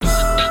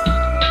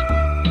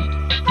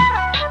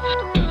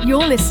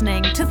You're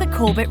listening to The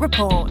Corbett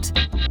Report.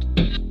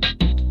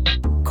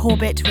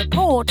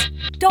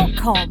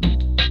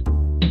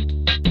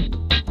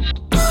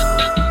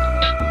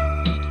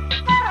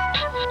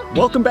 CorbettReport.com.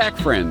 Welcome back,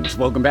 friends.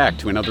 Welcome back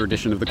to another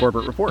edition of The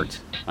Corbett Report.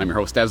 I'm your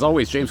host, as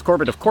always, James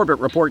Corbett of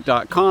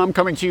CorbettReport.com,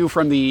 coming to you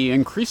from the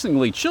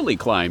increasingly chilly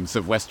climes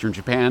of Western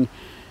Japan,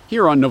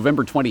 here on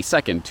November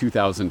 22nd,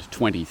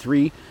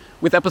 2023,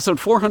 with episode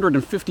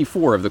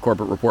 454 of the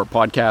Corbett Report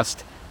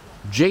podcast,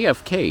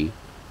 JFK,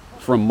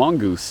 From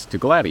Mongoose to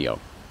Gladio.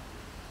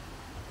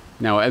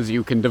 Now, as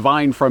you can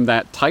divine from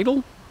that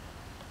title,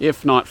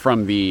 if not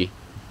from the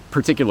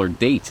particular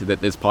date that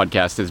this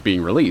podcast is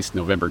being released,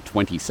 November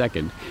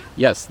 22nd,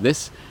 yes,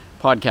 this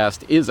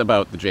podcast is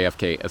about the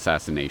JFK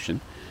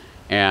assassination,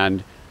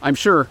 and I'm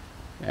sure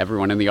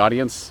everyone in the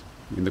audience,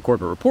 in the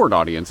Corbett Report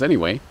audience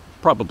anyway,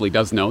 probably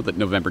does know that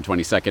November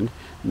 22nd,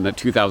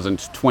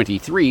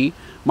 2023,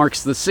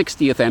 marks the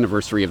 60th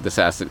anniversary of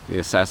the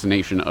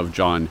assassination of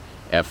John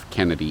F.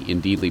 Kennedy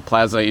in Dealey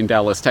Plaza in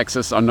Dallas,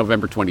 Texas on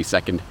November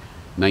 22nd,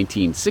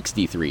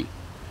 1963.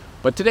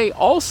 But today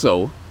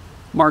also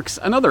marks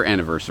another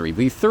anniversary,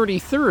 the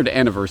 33rd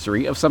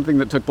anniversary of something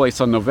that took place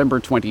on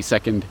November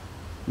 22nd,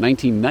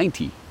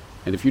 1990.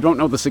 And if you don't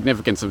know the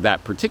significance of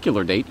that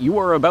particular date, you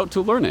are about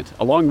to learn it,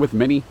 along with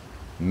many,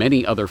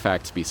 many other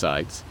facts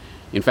besides.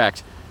 In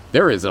fact,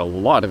 there is a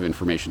lot of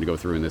information to go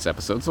through in this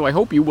episode, so I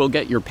hope you will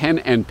get your pen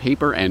and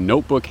paper and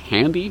notebook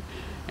handy,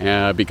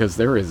 because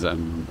there is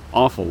an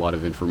awful lot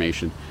of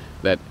information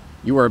that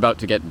you are about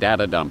to get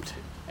data dumped.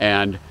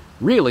 And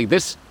really,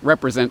 this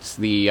represents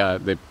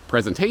the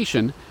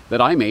presentation that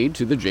I made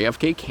to the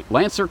JFK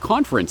Lancer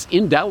Conference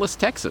in Dallas,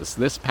 Texas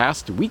this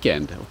past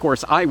weekend. Of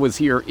course, I was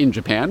here in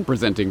Japan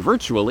presenting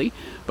virtually,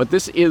 but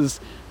this is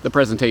the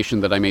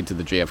presentation that I made to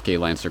the JFK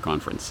Lancer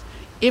Conference.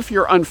 If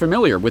you're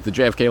unfamiliar with the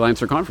JFK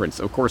Lancer Conference,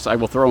 of course, I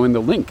will throw in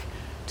the link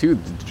to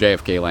the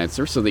JFK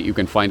Lancer so that you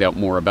can find out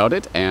more about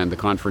it and the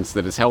conference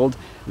that is held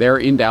there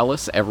in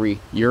Dallas every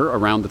year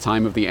around the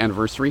time of the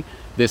anniversary.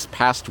 This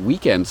past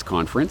weekend's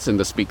conference and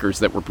the speakers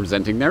that were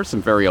presenting there,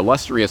 some very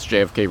illustrious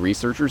JFK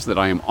researchers that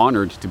I am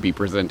honored to be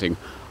presenting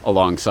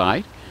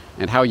alongside,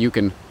 and how you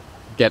can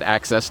get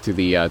access to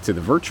the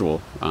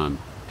virtual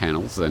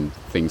panels and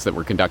things that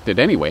were conducted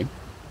anyway.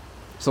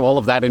 So all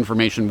of that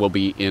information will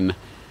be in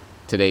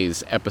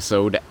today's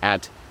episode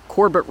at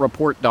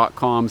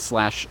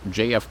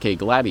CorbettReport.com/JFK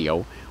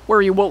Gladio,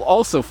 where you will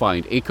also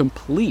find a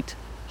complete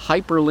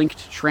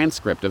hyperlinked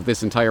transcript of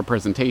this entire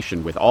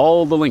presentation with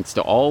all the links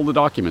to all the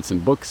documents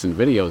and books and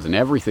videos and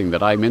everything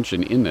that I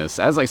mention in this.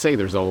 As I say,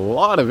 there's a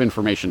lot of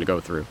information to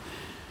go through,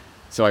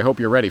 so I hope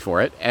you're ready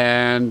for it.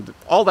 And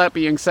all that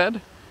being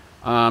said,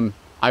 I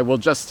will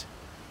just,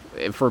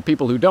 for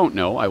people who don't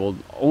know, I will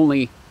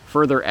only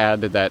further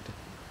add that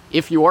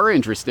if you are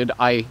interested,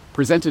 I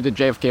presented a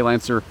JFK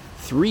Lancer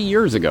 3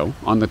 years ago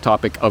on the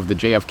topic of the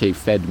JFK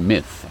Fed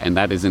myth, and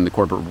that is in the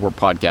Corbett Report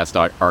podcast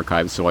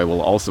archive, so I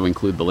will also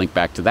include the link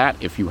back to that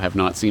if you have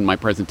not seen my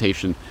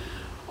presentation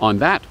on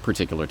that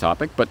particular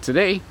topic. But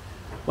today,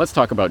 let's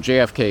talk about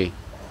JFK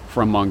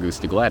from Mongoose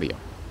to Gladio.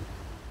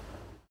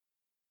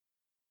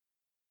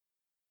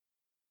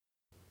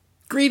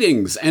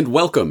 Greetings and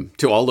welcome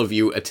to all of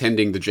you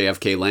attending the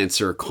JFK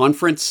Lancer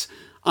Conference.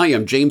 I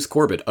am James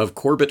Corbett of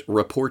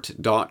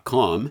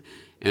CorbettReport.com,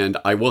 and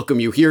I welcome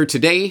you here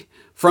today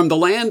from the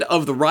land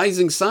of the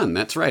rising sun.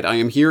 That's right, I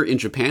am here in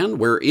Japan,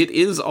 where it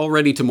is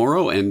already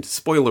tomorrow, and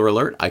spoiler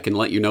alert, I can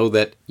let you know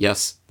that,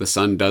 yes, the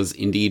sun does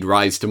indeed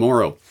rise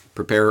tomorrow.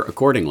 Prepare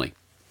accordingly.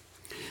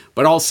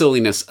 But all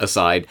silliness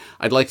aside,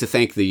 I'd like to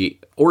thank the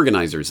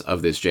organizers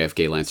of this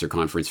JFK Lancer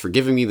Conference for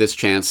giving me this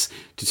chance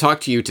to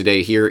talk to you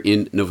today here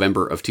in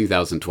November of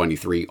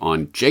 2023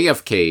 on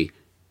JFK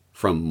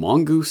from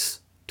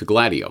Mongoose to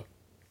Gladio.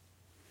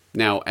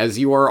 Now, as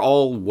you are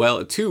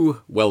all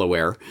too well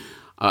aware,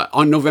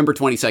 on November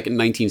 22nd,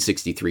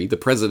 1963, the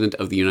President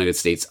of the United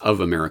States of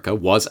America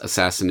was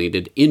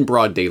assassinated in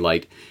broad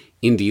daylight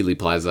in Dealey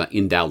Plaza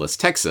in Dallas,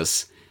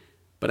 Texas.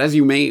 But as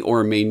you may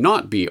or may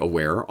not be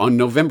aware, on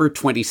November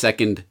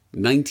 22nd,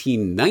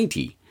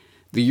 1990,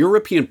 the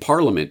European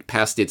Parliament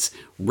passed its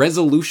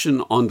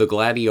Resolution on the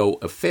Gladio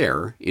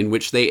Affair, in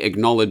which they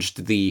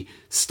acknowledged the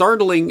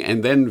startling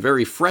and then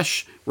very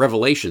fresh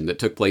revelation that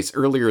took place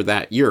earlier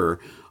that year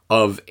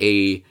of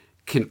a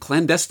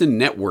clandestine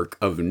network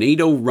of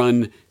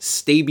NATO-run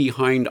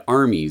stay-behind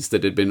armies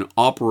that had been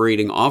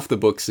operating off the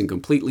books and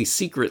completely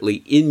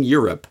secretly in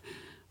Europe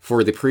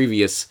for the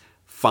previous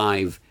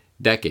 5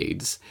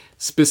 decades.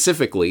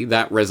 Specifically,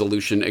 that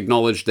resolution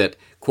acknowledged that,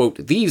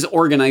 quote, these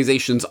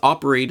organizations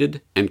operated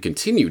and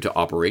continue to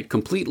operate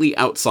completely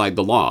outside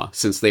the law,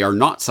 since they are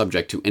not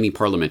subject to any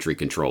parliamentary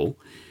control,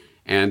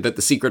 and that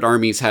the secret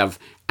armies have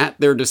at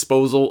their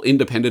disposal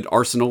independent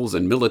arsenals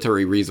and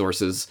military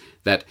resources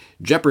that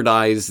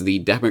jeopardize the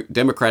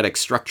democratic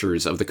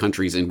structures of the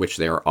countries in which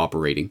they are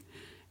operating.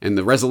 And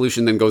the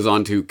resolution then goes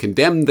on to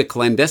condemn the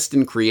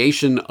clandestine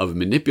creation of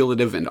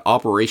manipulative and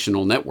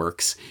operational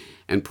networks,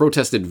 and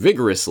protested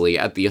vigorously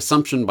at the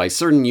assumption by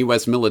certain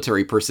U.S.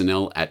 military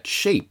personnel at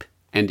SHAPE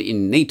and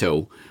in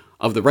NATO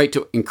of the right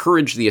to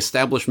encourage the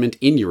establishment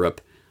in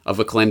Europe of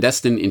a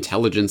clandestine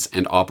intelligence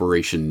and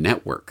operation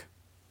network.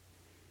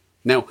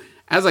 Now,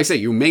 as I say,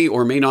 you may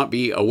or may not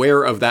be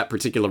aware of that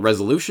particular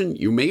resolution.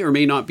 You may or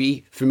may not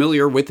be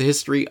familiar with the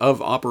history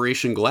of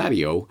Operation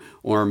Gladio,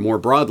 or more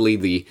broadly,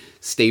 the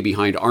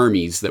stay-behind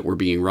armies that were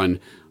being run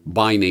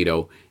by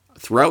NATO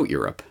throughout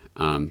Europe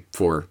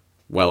for,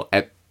 well,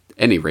 at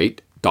any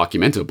rate,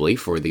 documentably,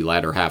 for the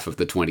latter half of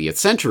the 20th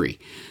century.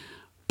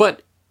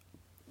 But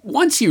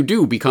once you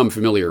do become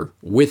familiar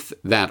with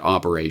that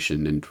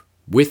operation and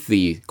with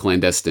the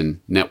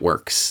clandestine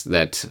networks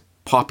that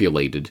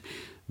populated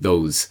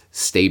those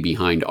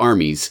stay-behind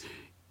armies,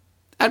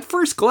 at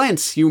first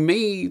glance you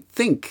may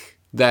think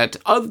that,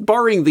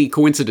 barring the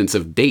coincidence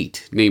of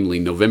date, namely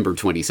November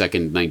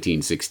 22nd,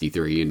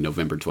 1963 and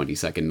November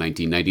 22nd,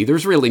 1990,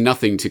 there's really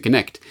nothing to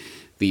connect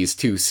these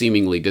two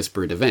seemingly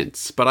disparate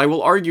events. But I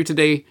will argue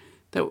today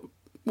that,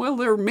 well,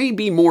 there may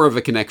be more of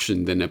a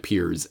connection than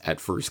appears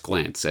at first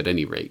glance, at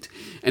any rate.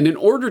 And in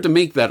order to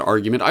make that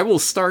argument, I will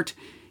start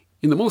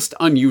in the most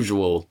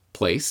unusual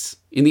place,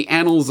 in the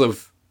annals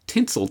of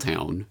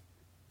Tinseltown,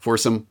 for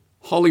some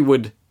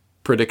Hollywood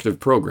predictive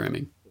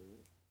programming.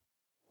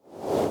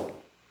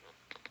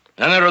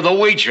 Then there are the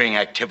wagering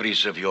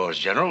activities of yours,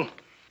 General.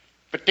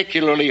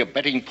 Particularly a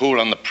betting pool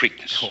on the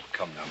Preakness. Oh,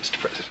 come now, Mr.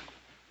 President.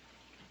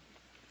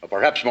 Or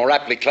perhaps more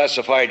aptly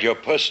classified, your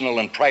personal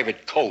and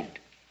private code.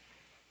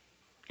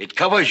 It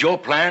covers your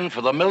plan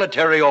for the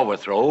military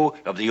overthrow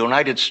of the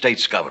United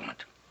States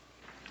government.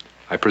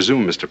 I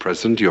presume, Mr.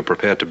 President, you're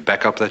prepared to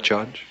back up that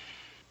charge?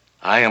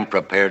 I am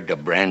prepared to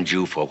brand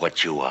you for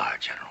what you are,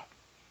 General.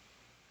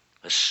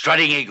 A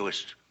strutting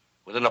egoist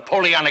with a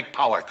Napoleonic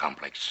power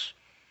complex.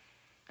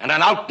 And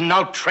an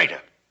out-and-out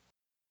traitor.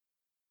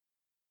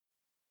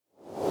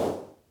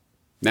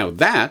 Now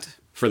that,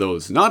 for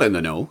those not in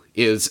the know,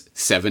 is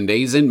 7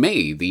 Days in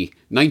May, the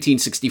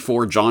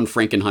 1964 John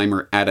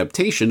Frankenheimer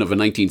adaptation of a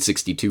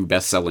 1962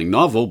 best-selling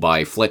novel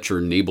by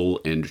Fletcher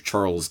Nabel and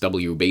Charles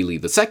W. Bailey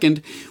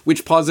II,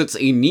 which posits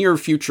a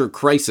near-future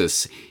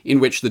crisis in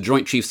which the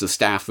Joint Chiefs of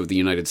Staff of the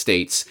United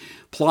States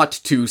plot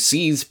to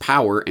seize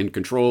power and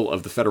control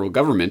of the federal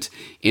government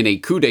in a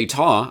coup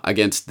d'etat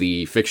against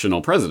the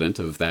fictional president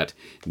of that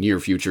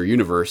near-future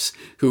universe,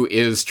 who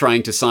is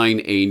trying to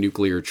sign a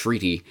nuclear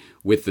treaty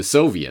with the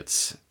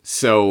Soviets.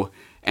 So,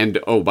 and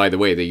oh, by the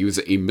way, they use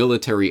a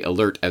military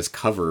alert as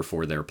cover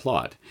for their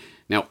plot.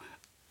 Now,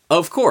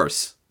 of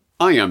course,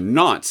 I am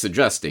not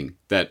suggesting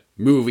that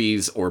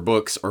movies or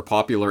books or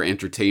popular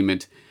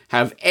entertainment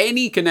have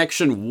any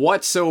connection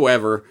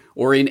whatsoever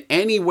or in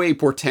any way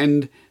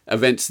portend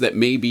events that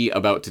may be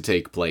about to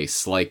take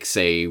place, like,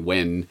 say,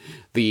 when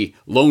the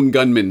Lone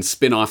Gunman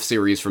spin-off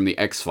series from the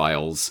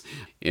X-Files,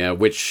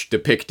 which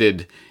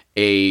depicted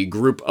a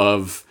group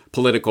of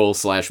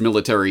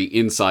political/military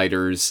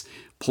insiders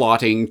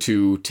plotting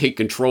to take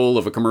control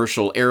of a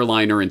commercial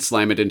airliner and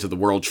slam it into the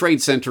World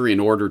Trade Center in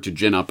order to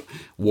gin up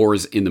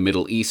wars in the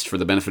Middle East for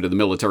the benefit of the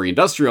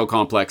military-industrial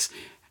complex,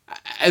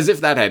 as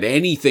if that had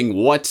anything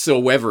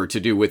whatsoever to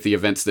do with the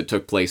events that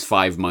took place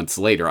 5 months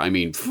later. I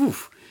mean,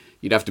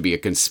 you'd have to be a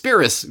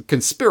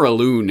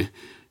conspiraloon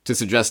to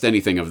suggest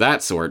anything of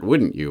that sort,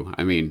 wouldn't you?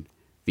 I mean,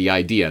 the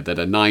idea that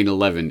a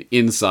 9/11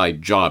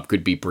 inside job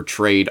could be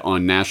portrayed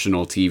on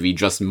national TV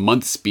just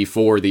months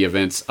before the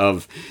events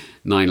of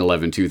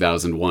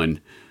 9/11/2001.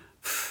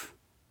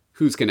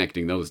 Who's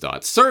connecting those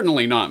dots?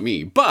 Certainly not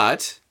me,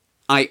 but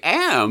I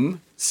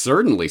am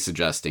certainly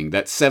suggesting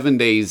that 7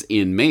 Days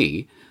in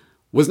May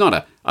was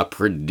not a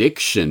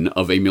prediction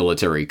of a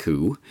military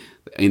coup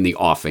in the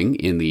offing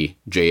in the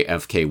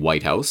JFK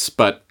White House,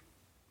 but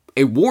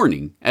a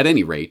warning, at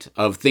any rate,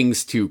 of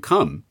things to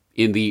come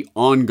in the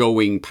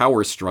ongoing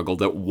power struggle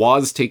that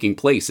was taking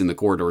place in the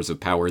corridors of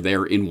power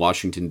there in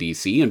Washington,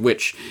 D.C., and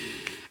which,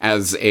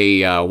 as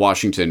a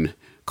Washington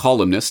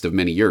columnist of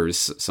many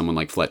years, someone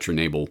like Fletcher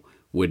Nabel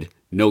would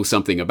know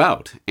something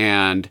about.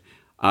 And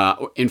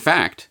in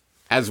fact,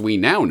 as we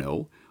now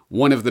know,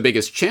 one of the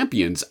biggest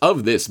champions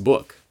of this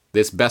book,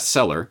 this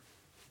bestseller,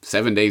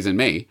 7 Days in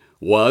May,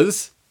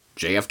 was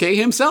JFK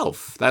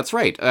himself. That's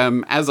right.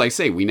 As I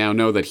say, we now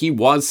know that he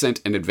was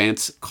sent an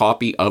advance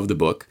copy of the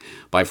book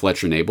by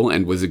Fletcher Nabel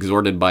and was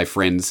exhorted by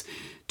friends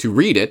to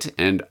read it.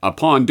 And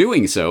upon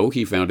doing so,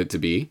 he found it to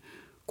be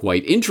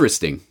quite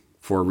interesting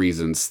for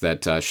reasons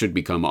that should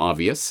become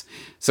obvious.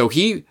 So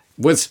he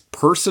was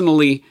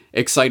personally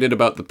excited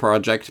about the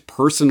project,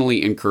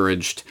 personally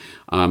encouraged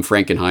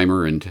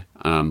Frankenheimer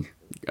and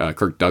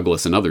Kirk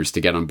Douglas and others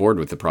to get on board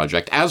with the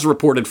project, as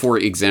reported, for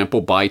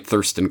example, by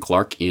Thurston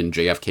Clarke in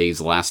JFK's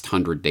Last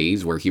 100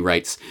 Days, where he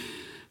writes,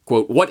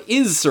 quote, "What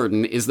is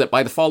certain is that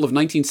by the fall of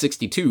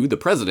 1962, the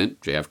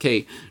president,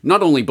 JFK,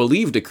 not only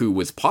believed a coup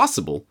was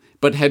possible,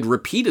 but had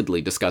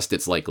repeatedly discussed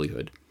its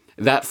likelihood.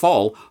 That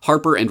fall,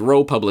 Harper and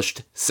Row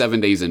published 7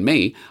 Days in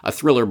May, a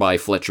thriller by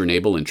Fletcher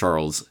Nabel and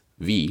Charles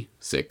Bailey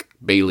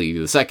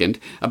II,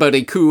 about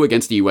a coup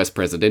against the U.S.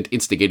 president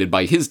instigated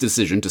by his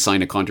decision to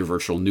sign a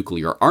controversial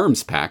nuclear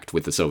arms pact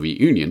with the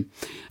Soviet Union.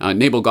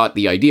 Nabel got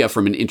the idea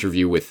from an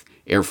interview with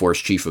Air Force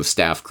Chief of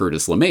Staff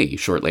Curtis LeMay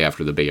shortly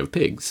after the Bay of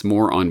Pigs.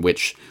 More on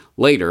which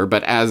later,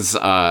 but as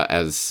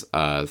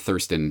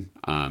Thurston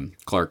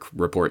Clark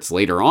reports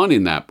later on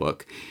in that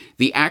book,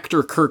 the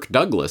actor Kirk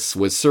Douglas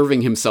was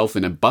serving himself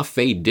in a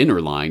buffet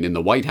dinner line in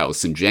the White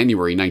House in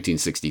January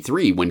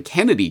 1963 when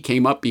Kennedy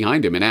came up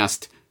behind him and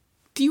asked,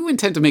 "Do you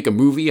intend to make a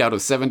movie out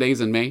of 7 Days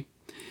in May?"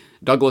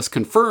 Douglas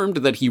confirmed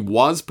that he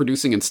was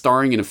producing and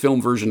starring in a film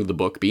version of the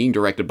book being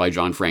directed by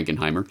John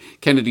Frankenheimer.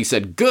 Kennedy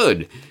said,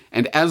 "Good,"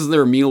 and as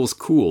their meals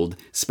cooled,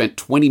 spent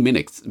 20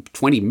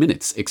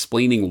 minutes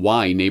explaining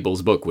why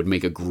Nabel's book would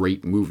make a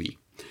great movie.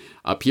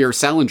 Pierre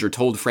Salinger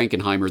told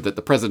Frankenheimer that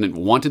the president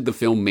wanted the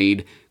film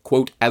made,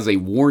 quote, as a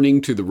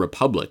warning to the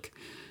Republic.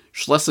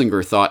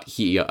 Schlesinger thought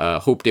he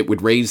hoped it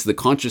would raise the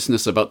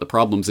consciousness about the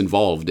problems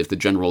involved if the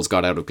generals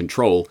got out of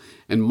control,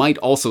 and might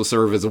also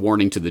serve as a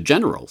warning to the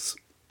generals.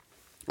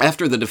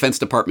 After the Defense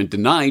Department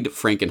denied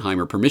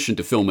Frankenheimer permission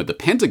to film at the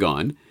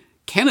Pentagon,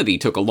 Kennedy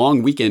took a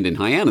long weekend in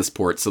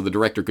Hyannisport so the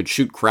director could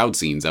shoot crowd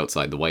scenes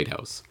outside the White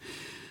House.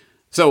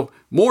 So,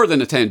 more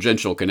than a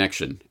tangential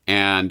connection,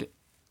 and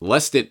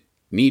lest it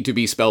need to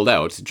be spelled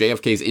out,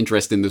 JFK's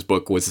interest in this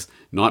book was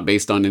not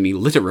based on any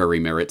literary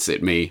merits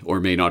it may or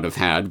may not have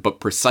had,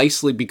 but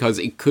precisely because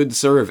it could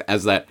serve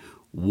as that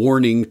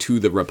warning to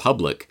the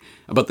Republic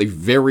about the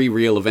very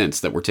real events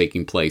that were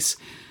taking place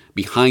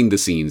behind the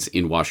scenes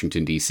in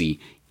Washington, D.C.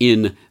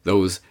 in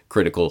those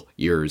critical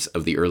years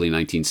of the early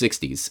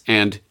 1960s.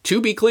 And to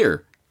be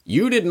clear,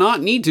 you did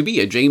not need to be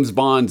a James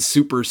Bond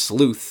super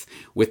sleuth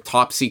with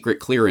top secret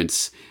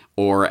clearance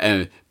or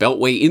a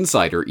Beltway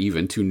insider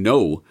even to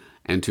know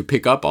and to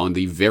pick up on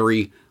the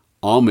very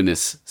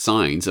ominous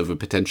signs of a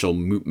potential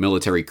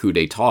military coup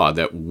d'etat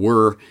that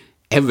were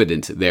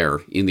evident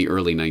there in the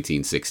early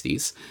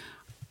 1960s.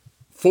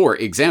 For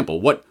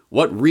example, what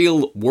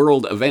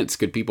real-world events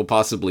could people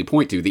possibly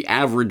point to? The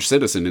average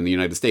citizen in the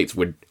United States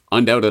would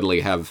undoubtedly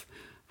have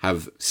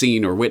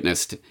seen or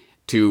witnessed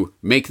to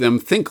make them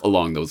think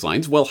along those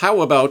lines. Well,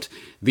 how about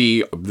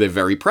the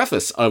very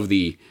preface of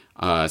the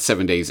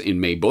 7 Days in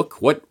May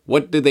book?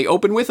 What did they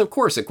open with? Of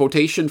course, a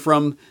quotation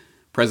from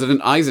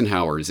President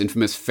Eisenhower's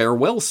infamous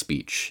farewell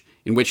speech,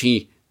 in which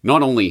he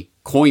not only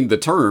coined the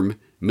term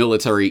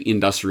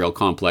military-industrial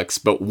complex,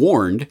 but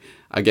warned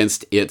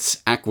against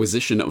its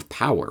acquisition of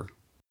power.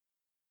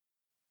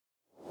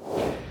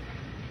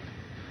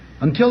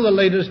 Until the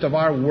latest of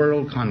our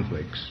world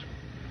conflicts,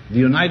 the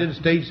United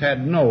States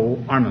had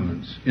no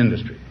armaments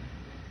industry.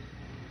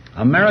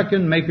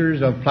 American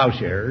makers of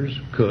plowshares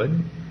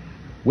could,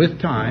 with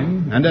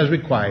time and as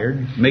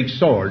required, make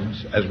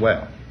swords as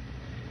well.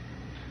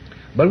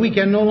 But we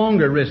can no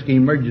longer risk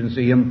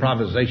emergency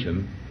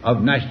improvisation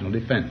of national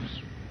defense.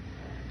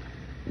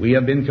 We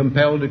have been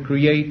compelled to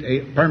create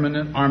a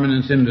permanent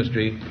armaments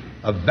industry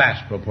of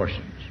vast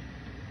proportions.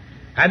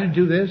 Added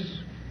to this,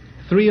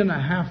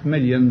 3.5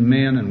 million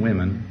men and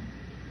women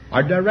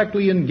are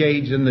directly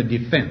engaged in the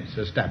defense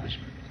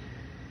establishment.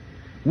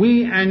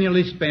 We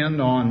annually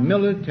spend on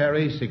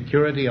military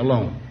security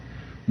alone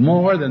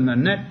more than the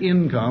net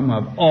income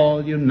of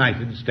all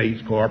United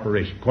States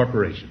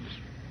corporations.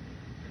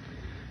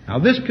 Now,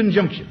 this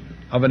conjunction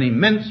of an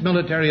immense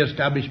military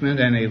establishment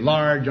and a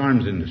large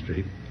arms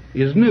industry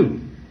is new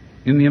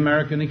in the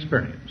American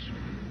experience.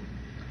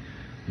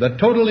 The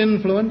total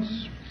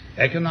influence,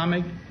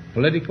 economic,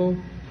 political,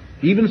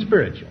 even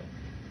spiritual,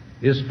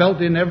 is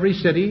felt in every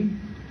city,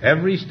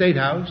 every state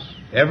house,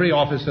 every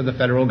office of the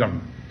federal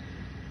government.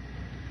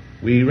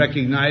 We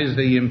recognize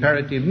the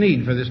imperative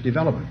need for this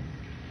development,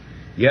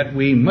 yet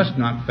we must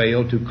not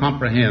fail to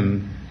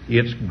comprehend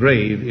its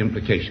grave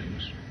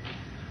implications.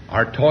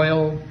 Our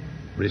toil,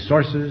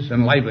 resources,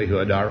 and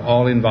livelihood are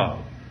all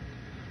involved.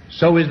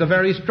 So is the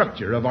very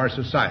structure of our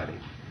society.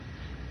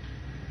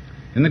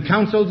 In the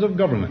councils of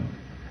government,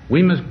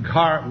 we must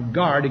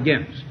guard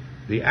against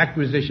the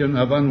acquisition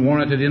of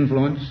unwarranted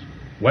influence,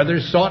 whether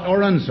sought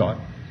or unsought,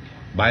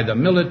 by the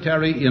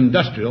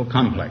military-industrial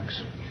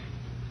complex.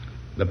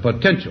 The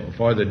potential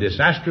for the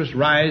disastrous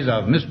rise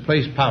of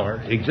misplaced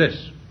power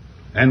exists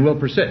and will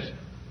persist.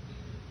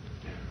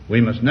 We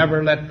must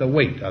never let the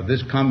weight of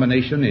this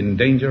combination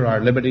endanger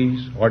our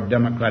liberties or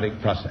democratic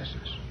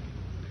processes.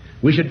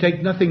 We should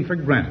take nothing for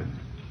granted.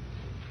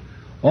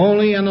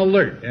 Only an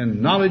alert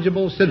and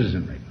knowledgeable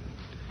citizenry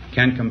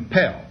can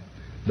compel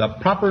the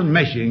proper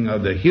meshing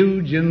of the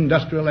huge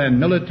industrial and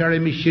military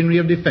machinery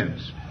of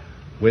defense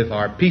with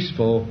our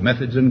peaceful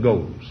methods and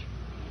goals,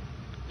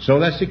 so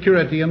that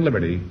security and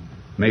liberty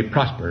may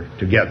prosper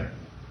together.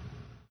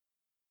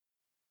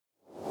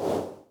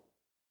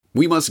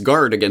 We must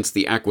guard against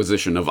the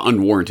acquisition of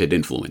unwarranted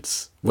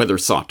influence, whether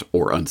sought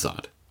or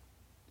unsought.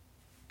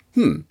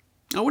 I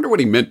wonder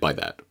what he meant by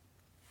that.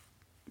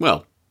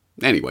 Well,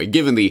 anyway,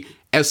 given the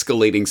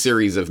escalating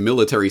series of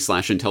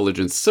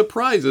military/intelligence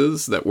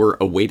surprises that were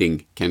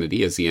awaiting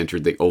Kennedy as he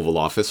entered the Oval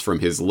Office, from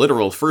his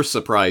literal first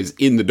surprise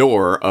in the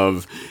door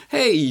of,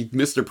 "Hey,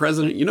 Mr.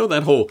 President, you know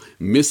that whole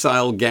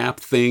missile gap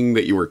thing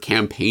that you were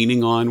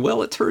campaigning on?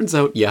 Well, it turns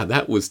out, yeah,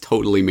 that was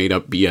totally made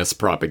up BS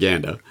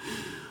propaganda."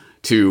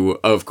 To,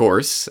 of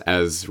course,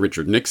 as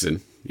Richard Nixon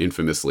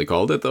infamously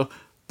called it,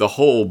 the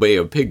whole Bay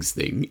of Pigs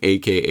thing,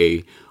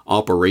 aka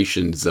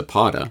Operation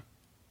Zapata.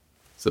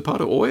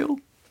 Zapata Oil?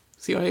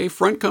 CIA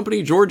front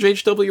company, George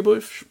H.W.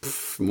 Bush?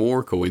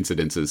 More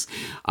coincidences.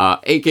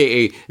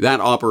 AKA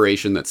that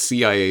operation, that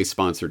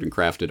CIA-sponsored and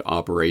crafted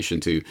operation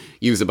to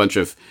use a bunch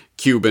of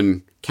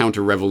Cuban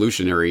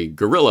counter-revolutionary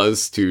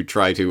guerrillas to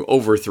try to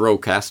overthrow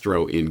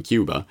Castro in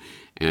Cuba,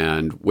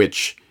 and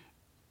which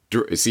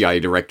CIA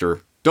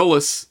Director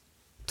Dulles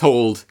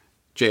told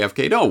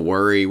JFK, don't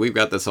worry, we've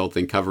got this whole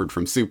thing covered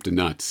from soup to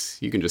nuts.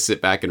 You can just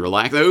sit back and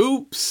relax.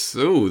 Oops!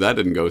 Oh, that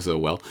didn't go so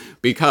well.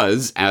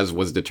 Because, as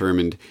was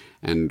determined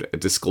and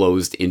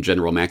disclosed in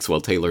General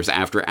Maxwell Taylor's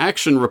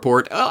after-action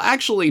report,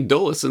 actually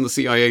Dulles and the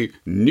CIA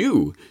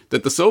knew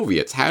that the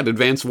Soviets had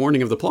advance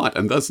warning of the plot,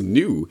 and thus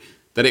knew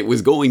that it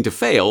was going to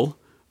fail,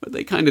 but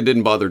they kind of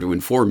didn't bother to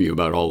inform you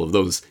about all of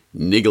those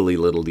niggly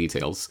little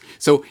details.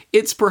 So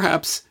it's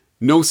perhaps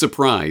no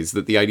surprise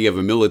that the idea of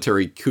a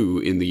military coup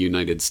in the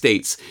United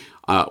States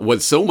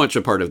was so much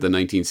a part of the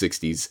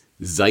 1960s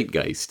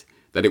zeitgeist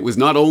that it was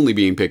not only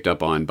being picked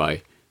up on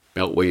by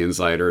Beltway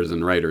insiders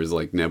and writers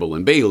like Nebel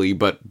and Bailey,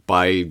 but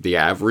by the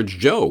average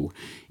Joe,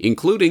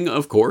 including,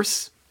 of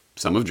course,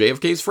 some of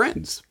JFK's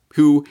friends,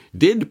 who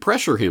did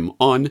pressure him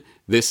on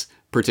this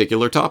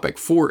particular topic.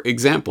 For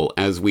example,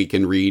 as we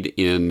can read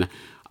in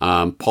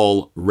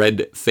Paul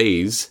Red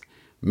Fay's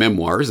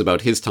memoirs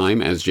about his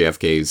time as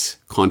JFK's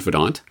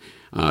confidant,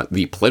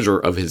 The Pleasure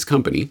of His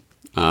Company,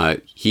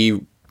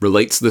 he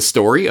relates the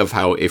story of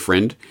how a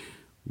friend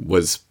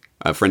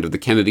of the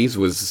Kennedys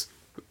was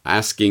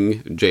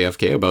asking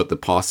JFK about the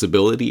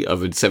possibility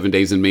of a 7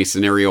 Days in May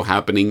scenario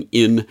happening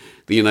in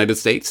the United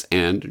States,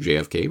 and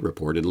JFK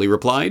reportedly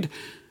replied,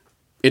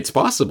 "It's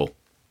possible.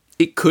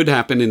 It could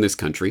happen in this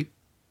country,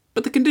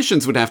 but the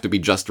conditions would have to be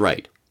just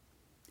right.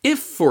 If,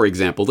 for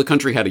example, the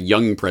country had a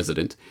young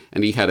president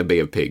and he had a Bay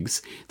of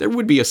Pigs, there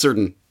would be a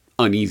certain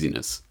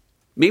uneasiness.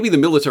 Maybe the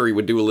military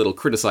would do a little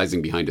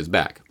criticizing behind his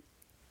back.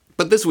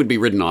 But this would be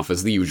written off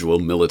as the usual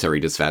military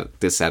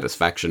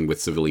dissatisfaction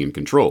with civilian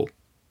control.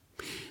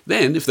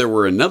 Then, if there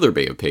were another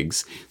Bay of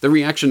Pigs, the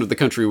reaction of the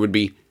country would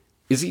be,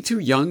 is he too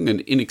young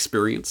and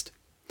inexperienced?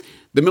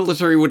 The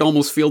military would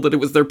almost feel that it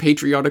was their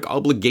patriotic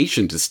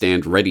obligation to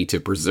stand ready to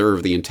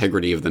preserve the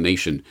integrity of the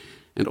nation,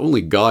 and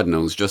only God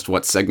knows just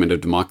what segment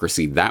of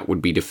democracy that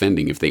would be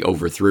defending if they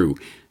overthrew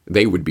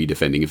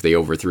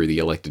the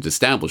elected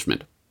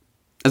establishment."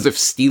 As if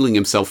steeling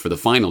himself for the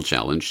final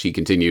challenge, he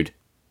continued,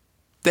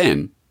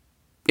 "Then,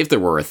 if there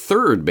were a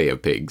third Bay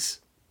of Pigs,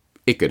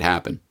 it could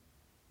happen."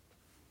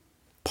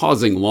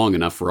 Pausing long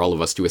enough for all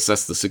of us to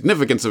assess the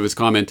significance of his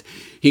comment,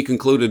 he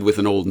concluded with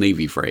an old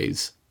Navy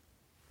phrase,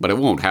 "But it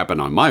won't happen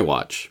on my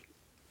watch."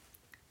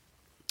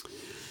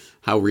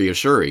 How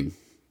reassuring.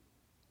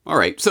 All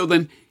right, so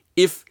then,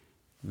 if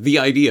the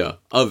idea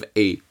of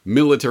a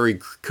military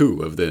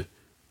coup of the,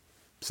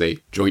 say,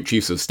 Joint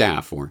Chiefs of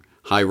Staff or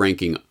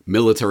high-ranking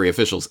military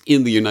officials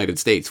in the United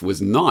States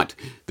was not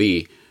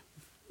the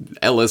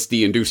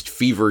LSD-induced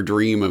fever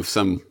dream of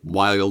some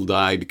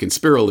wild-eyed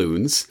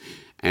conspiraloons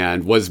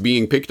and was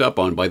being picked up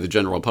on by the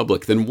general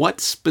public, then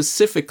what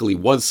specifically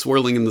was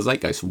swirling in the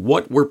zeitgeist?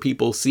 What were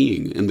people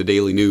seeing in the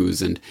daily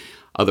news and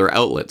other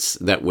outlets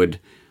that would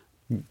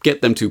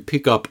get them to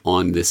pick up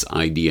on this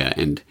idea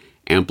and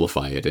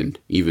amplify it and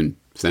even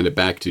send it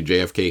back to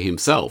JFK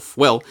himself?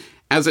 Well,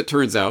 as it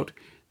turns out,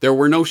 there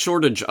were no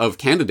shortage of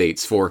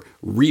candidates for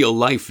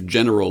real-life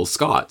General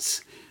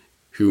Scotts,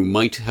 who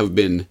might have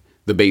been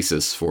the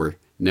basis for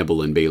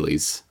Nebel and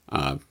Bailey's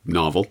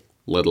novel,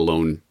 let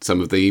alone some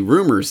of the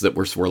rumors that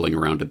were swirling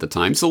around at the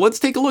time. So let's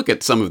take a look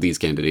at some of these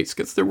candidates,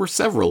 because there were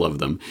several of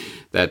them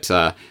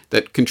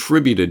that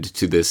contributed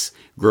to this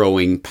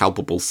growing,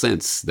 palpable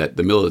sense that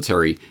the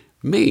military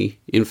may,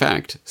 in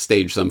fact,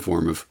 stage some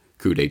form of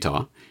coup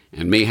d'etat,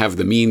 and may have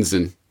the means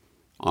and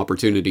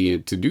opportunity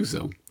to do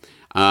so.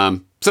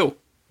 So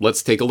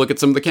let's take a look at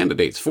some of the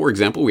candidates. For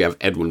example, we have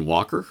Edwin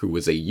Walker, who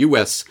was a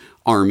U.S.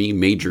 Army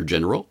Major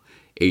General,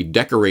 a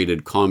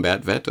decorated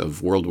combat vet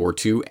of World War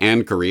II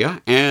and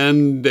Korea,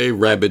 and a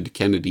rabid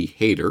Kennedy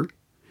hater,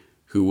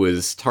 who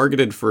was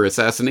targeted for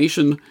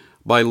assassination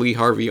by Lee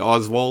Harvey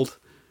Oswald,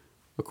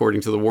 according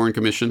to the Warren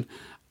Commission.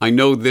 I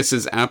know this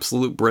is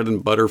absolute bread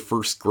and butter,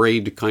 first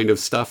grade kind of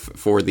stuff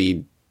for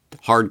the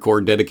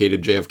hardcore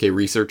dedicated JFK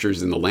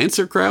researchers in the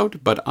Lancer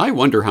crowd, but I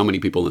wonder how many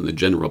people in the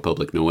general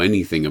public know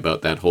anything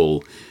about that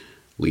whole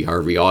Lee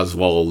Harvey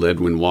Oswald,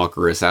 Edwin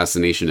Walker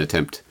assassination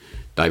attempt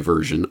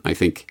diversion. I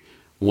think,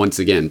 once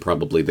again,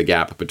 probably the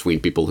gap between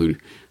people who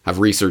have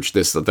researched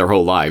this their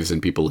whole lives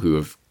and people who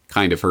have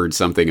kind of heard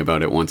something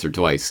about it once or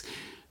twice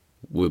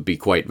would be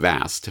quite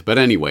vast. But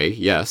anyway,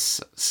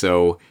 yes,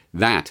 so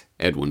that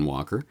Edwin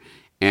Walker.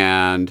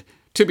 And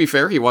to be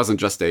fair, he wasn't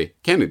just a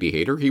Kennedy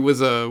hater. He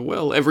was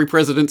every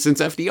president since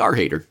FDR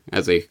hater.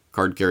 As a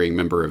card-carrying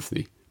member of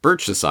the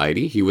Birch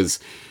Society, he was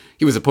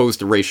opposed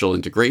to racial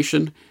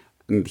integration.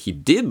 And he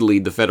did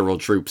lead the federal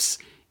troops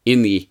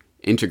in the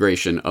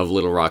integration of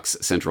Little Rock's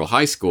Central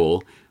High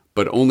School,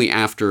 but only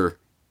after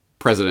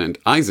President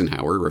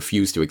Eisenhower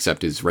refused to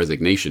accept his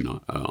resignation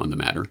on the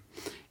matter,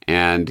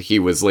 and he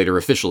was later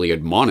officially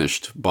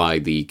admonished by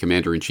the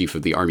Commander-in-Chief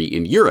of the Army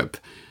in Europe,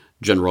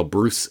 General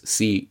Bruce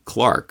C.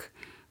 Clark,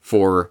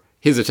 for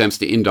his attempts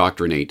to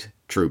indoctrinate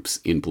troops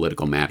in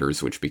political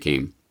matters, which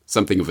became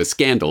something of a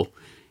scandal,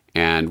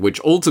 and which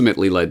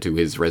ultimately led to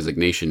his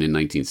resignation in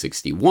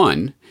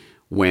 1961,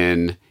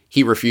 when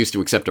he refused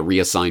to accept a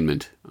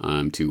reassignment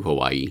to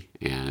Hawaii.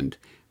 And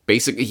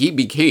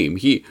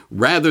basically,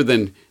 rather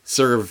than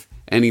serve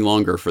any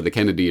longer for the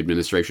Kennedy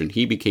administration,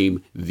 he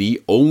became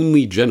the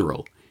only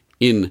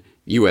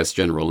U.S.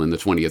 general in the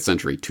 20th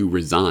century to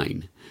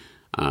resign.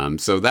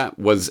 So that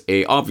was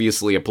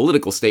obviously a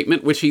political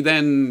statement, which he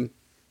then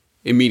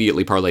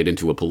immediately parlayed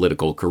into a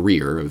political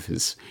career of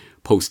his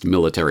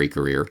post-military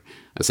career,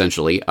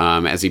 essentially,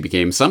 as he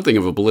became something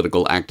of a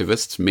political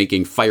activist,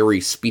 making fiery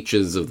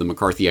speeches of the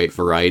McCarthyite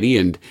variety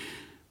and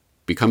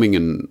becoming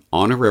an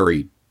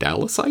honorary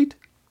Dallasite?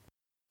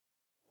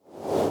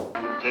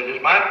 It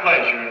is my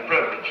pleasure and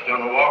privilege,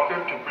 General Walker,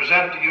 to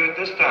present to you at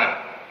this time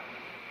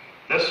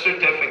this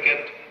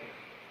certificate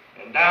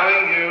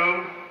endowing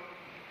you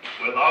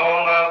with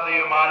all of the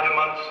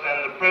emoluments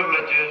and the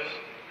privileges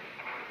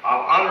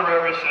of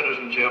honorary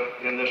citizenship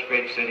in this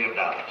great city of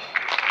Dallas.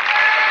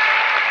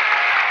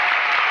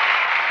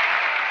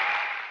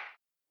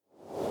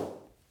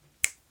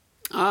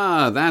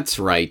 Ah, that's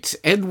right.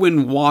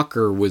 Edwin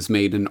Walker was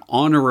made an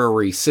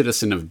honorary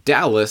citizen of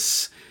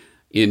Dallas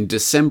in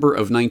December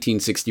of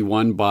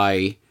 1961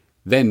 by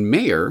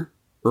then-Mayor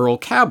Earl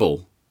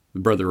Cabell, the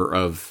brother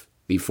of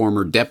the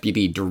former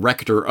Deputy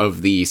Director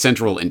of the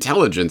Central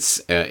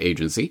Intelligence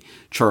Agency,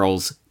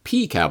 Charles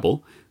P.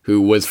 Cabell,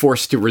 who was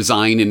forced to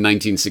resign in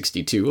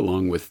 1962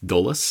 along with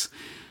Dulles,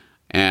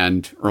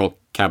 and Earl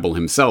Cabell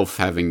himself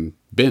having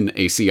been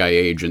a CIA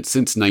agent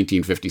since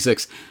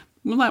 1956.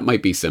 Well, that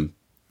might be some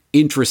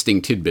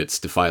interesting tidbits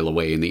to file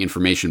away in the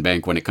information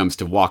bank when it comes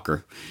to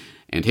Walker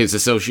and his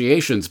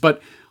associations.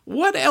 But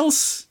what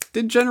else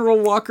did General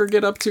Walker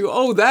get up to?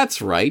 Oh,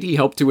 that's right. He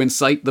helped to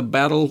incite the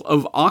Battle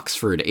of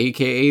Oxford,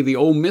 aka the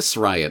Ole Miss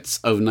riots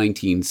of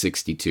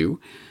 1962,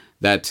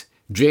 that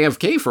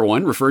JFK, for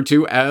one, referred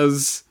to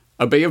as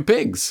a Bay of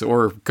Pigs,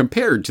 or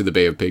compared to the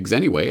Bay of Pigs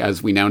anyway,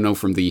 as we now know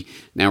from the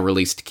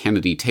now-released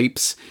Kennedy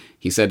tapes.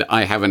 He said,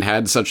 "I haven't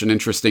had such an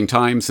interesting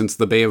time since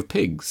the Bay of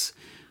Pigs,"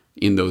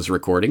 in those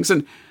recordings.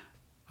 And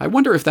I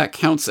wonder if that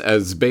counts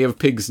as Bay of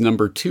Pigs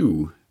number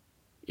 2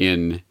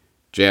 in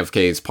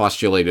JFK's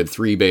postulated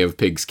 3 Bay of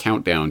Pigs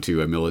countdown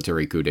to a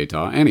military coup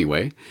d'etat.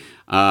 Anyway,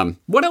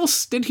 what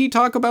else did he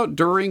talk about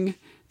during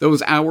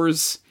those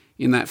hours,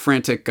 in that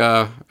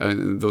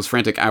those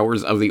frantic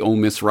hours of the Ole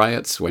Miss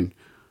riots, when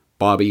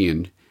Bobby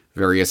and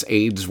various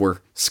aides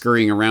were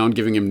scurrying around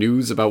giving him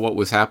news about what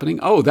was happening?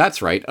 Oh,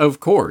 that's right, of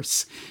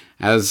course.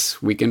 As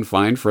we can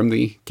find from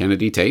the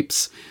Kennedy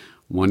tapes,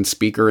 one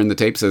speaker in the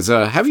tape says,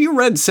 "Have you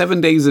read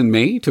 7 Days in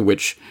May?" To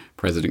which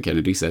President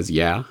Kennedy says,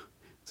 "Yeah."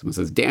 Someone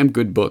says, "Damn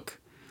good book.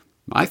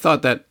 I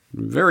thought that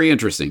very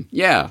interesting."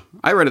 "Yeah,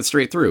 I read it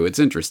straight through. It's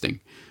interesting."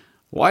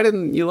 "Why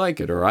didn't you like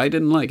it?" Or "I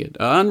didn't like it."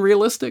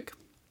 "Unrealistic?"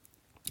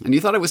 "And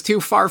you thought it was too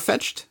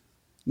far-fetched?"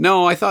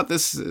 "No, I thought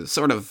this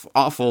sort of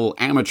awful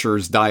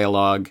amateurs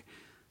dialogue.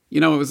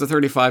 It was a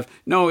 35.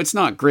 No, it's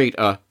not great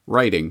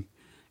writing."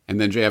 And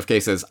then JFK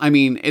says, "I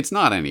mean, it's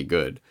not any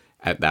good."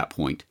 At that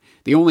point,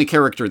 the only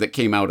character that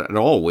came out at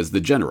all was the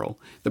general.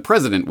 The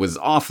president was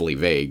awfully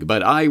vague,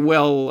 but I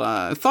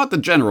thought the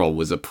general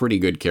was a pretty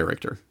good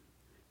character.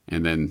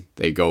 And then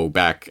they go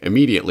back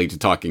immediately to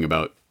talking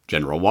about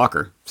General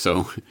Walker.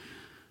 So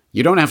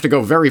you don't have to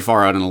go very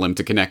far out on a limb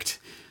to connect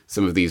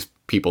some of these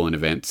people and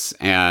events.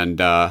 And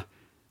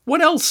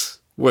what else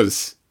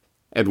was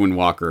Edwin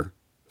Walker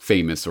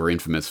famous or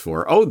infamous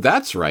for? Oh,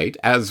 that's right,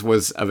 as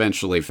was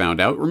eventually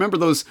found out. Remember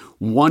those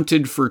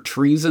wanted for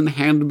treason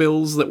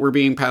handbills that were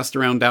being passed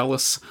around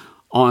Dallas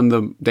on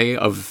the day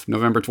of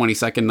November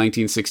 22nd,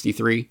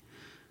 1963?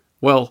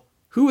 Well,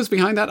 who was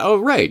behind that? Oh,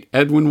 right,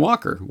 Edwin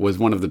Walker was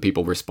one of the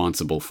people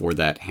responsible for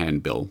that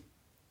handbill.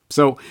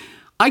 So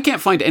I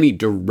can't find any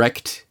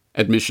direct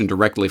admission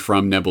directly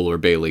from Neville or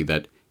Bailey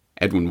that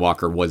Edwin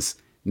Walker was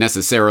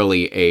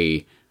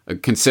necessarily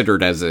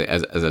considered as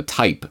a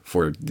type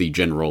for the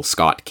General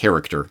Scott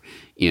character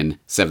in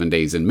 7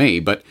 Days in May.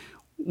 But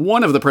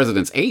one of the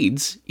president's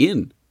aides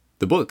in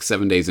the book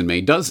 7 Days in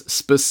May does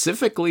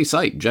specifically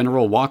cite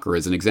General Walker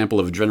as an example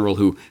of a general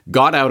who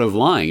got out of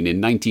line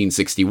in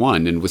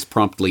 1961 and was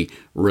promptly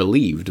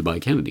relieved by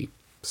Kennedy.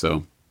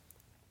 So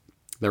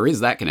there is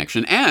that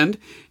connection. And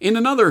in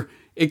another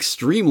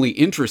extremely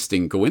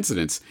interesting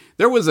coincidence,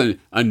 there was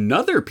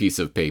another piece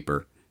of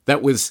paper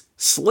that was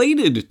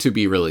slated to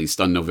be released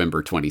on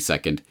November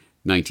 22nd,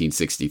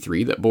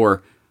 1963, that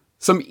bore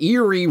some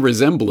eerie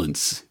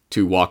resemblance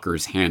to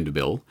Walker's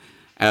handbill.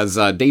 As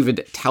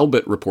David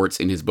Talbot reports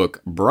in his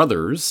book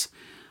Brothers,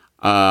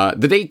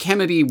 the day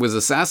Kennedy was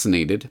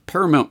assassinated,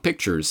 Paramount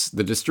Pictures,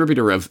 the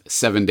distributor of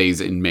 7 Days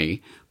in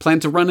May,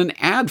 planned to run an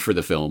ad for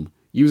the film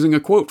using a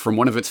quote from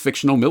one of its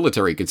fictional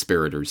military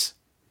conspirators.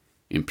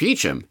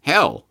 "Impeach him?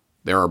 Hell,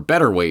 there are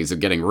better ways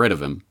of getting rid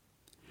of him."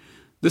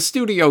 The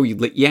studio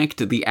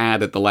yanked the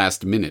ad at the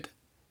last minute,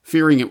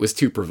 fearing it was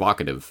too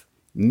provocative,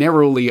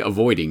 narrowly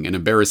avoiding an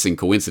embarrassing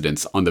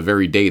coincidence on the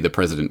very day the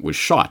president was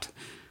shot,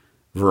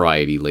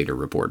 Variety later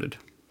reported.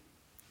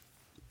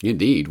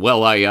 Indeed.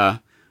 Well,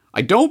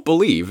 I don't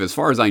believe, as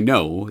far as I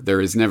know,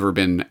 there has never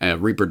been a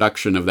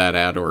reproduction of that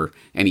ad or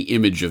any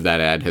image of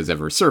that ad has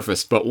ever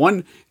surfaced, but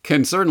one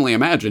can certainly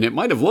imagine it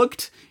might have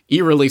looked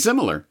eerily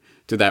similar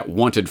to that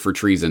wanted for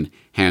treason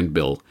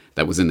handbill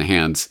that was in the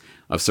hands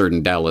of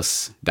certain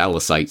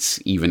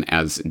Dallasites even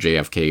as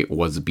JFK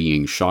was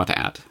being shot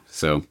at.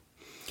 So,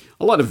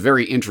 a lot of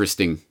very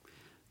interesting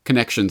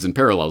connections and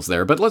parallels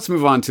there, but let's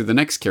move on to the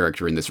next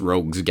character in this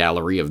rogues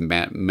gallery of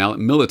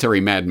military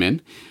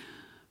madmen,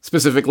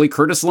 specifically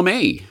Curtis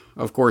LeMay.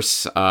 Of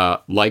course,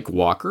 like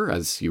Walker,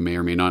 as you may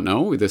or may not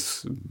know,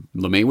 this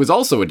LeMay was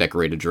also a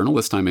decorated general,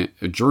 this time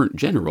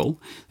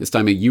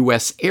a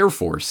U.S. Air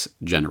Force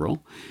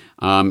general.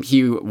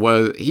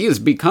 He has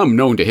become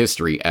known to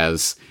history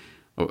as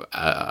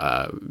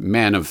a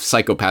man of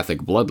psychopathic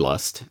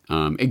bloodlust,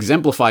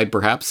 exemplified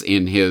perhaps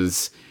in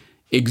his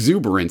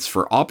exuberance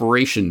for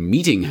Operation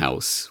Meeting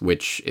House,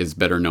 which is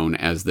better known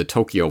as the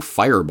Tokyo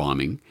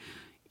firebombing,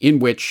 in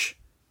which,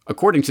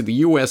 according to the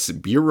U.S.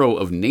 Bureau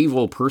of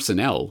Naval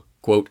Personnel,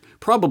 quote,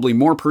 probably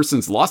more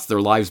persons lost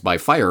their lives by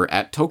fire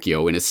at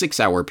Tokyo in a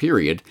 6-hour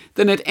period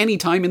than at any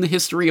time in the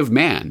history of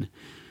man.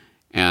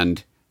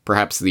 And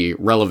perhaps the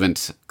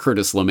relevant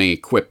Curtis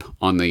LeMay quip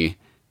on the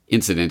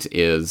incident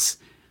is,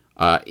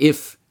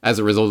 if, as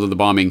a result of the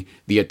bombing,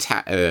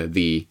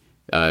 the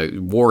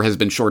war has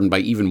been shortened by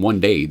even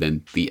 1 day,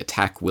 then the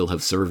attack will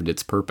have served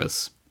its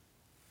purpose.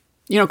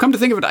 You know, come to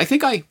think of it, I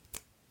think I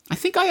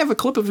have a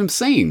clip of him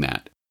saying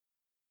that.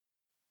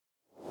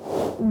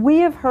 We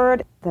have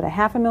heard that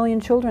 500,000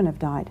 children have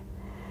died.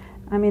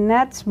 I mean,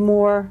 that's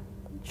more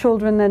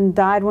children than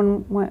died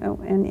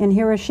in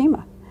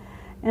Hiroshima.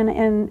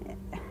 And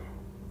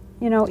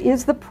you know,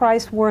 is the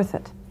price worth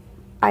it?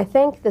 I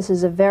think this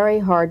is a very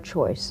hard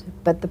choice,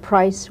 but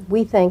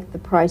we think the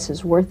price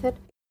is worth it.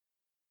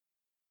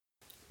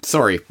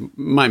 Sorry,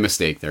 my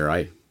mistake there.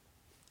 I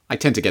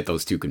tend to get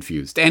those two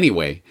confused.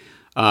 Anyway,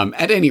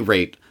 at any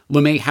rate,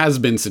 LeMay has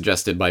been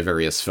suggested by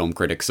various film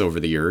critics over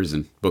the years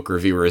and book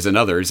reviewers and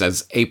others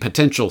as a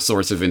potential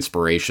source of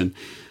inspiration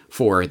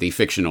for the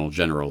fictional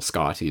General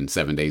Scott in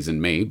 7 Days in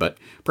May, but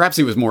perhaps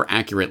he was more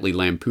accurately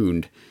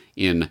lampooned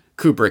in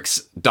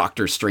Kubrick's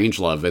Dr.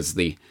 Strangelove as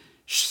the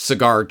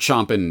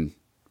cigar-chomping,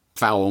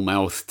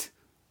 foul-mouthed,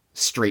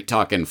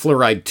 straight-talking,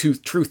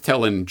 fluoride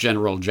truth-telling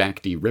General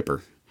Jack D.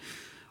 Ripper.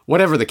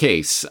 Whatever the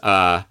case,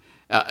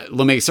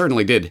 LeMay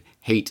certainly did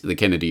hate the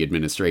Kennedy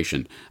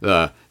administration.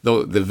 The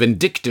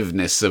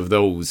vindictiveness of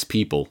those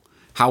people,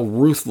 how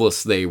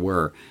ruthless they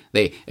were.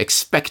 They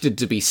expected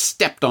to be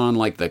stepped on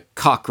like the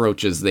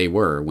cockroaches they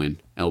were when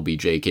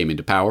LBJ came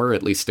into power,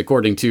 at least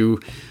according to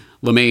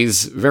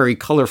LeMay's very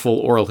colorful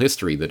oral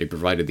history that he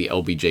provided the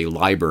LBJ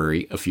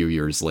library a few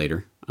years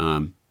later.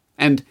 And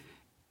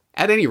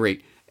at any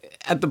rate,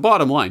 at the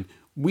bottom line,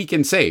 we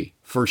can say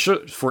for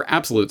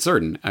absolute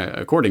certain,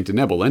 according to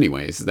Nebel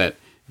anyways, that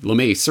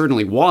LeMay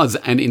certainly was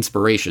an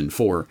inspiration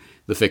for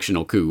the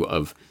fictional coup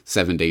of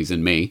 7 Days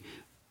in May,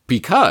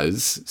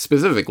 because,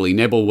 specifically,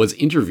 Nebel was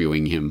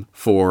interviewing him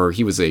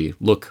he was a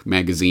Look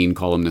magazine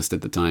columnist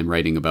at the time,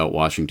 writing about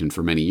Washington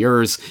for many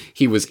years.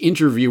 He was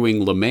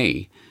interviewing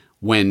LeMay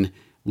when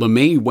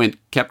LeMay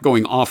kept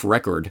going off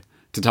record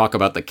to talk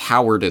about the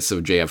cowardice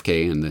of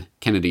JFK and the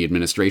Kennedy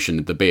administration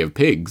at the Bay of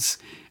Pigs,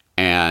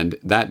 and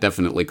that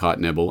definitely caught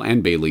Nebel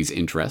and Bailey's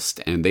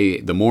interest, and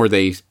the more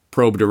they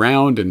probed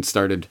around and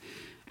started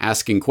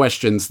asking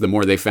questions, the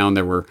more they found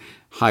there were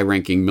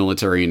high-ranking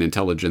military and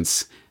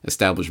intelligence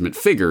establishment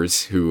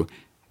figures who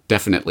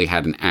definitely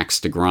had an axe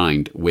to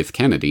grind with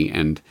Kennedy,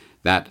 and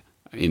that,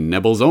 in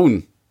Nebel's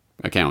own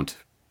account,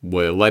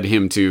 led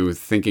him to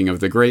thinking of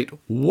the great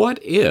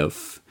what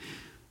if,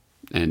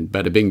 and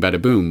bada bing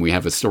bada boom, we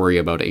have a story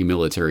about a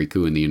military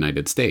coup in the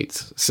United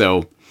States.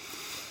 So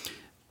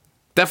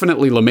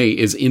definitely LeMay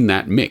is in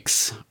that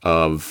mix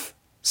of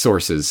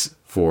sources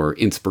for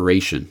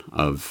inspiration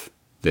of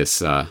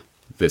this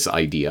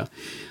idea.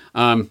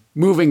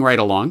 Moving right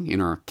along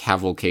in our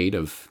cavalcade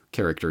of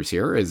characters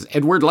here is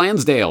Edward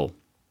Lansdale.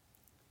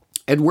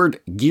 Edward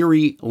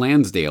Geary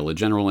Lansdale, a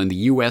general in the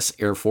U.S.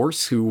 Air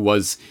Force who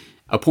was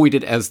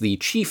appointed as the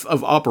Chief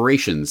of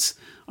Operations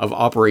of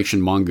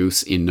Operation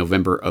Mongoose in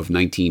November of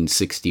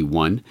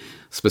 1961.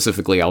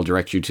 Specifically, I'll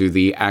direct you to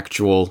the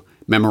actual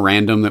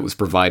memorandum that was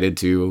provided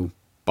to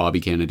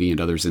Bobby Kennedy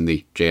and others in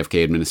the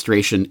JFK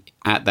administration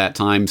at that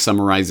time,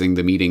 summarizing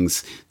the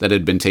meetings that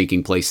had been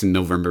taking place in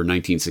November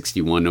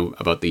 1961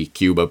 about the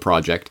Cuba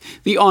project,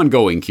 the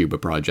ongoing Cuba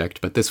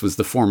project, but this was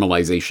the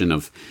formalization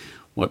of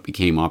what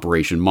became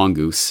Operation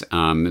Mongoose,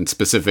 and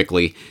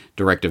specifically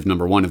Directive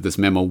Number 1 of this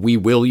memo: we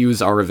will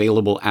use our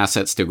available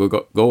assets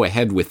to go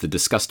ahead with the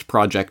discussed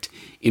project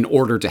in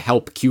order to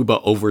help Cuba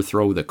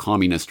overthrow the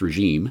communist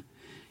regime.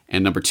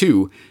 And number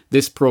 2,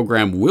 this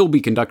program will be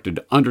conducted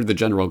under the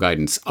general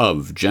guidance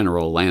of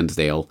General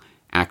Lansdale,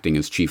 acting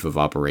as Chief of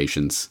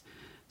Operations.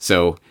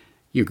 So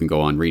you can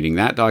go on reading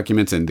that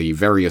document and the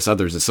various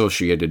others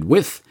associated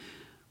with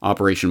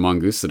Operation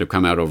Mongoose that have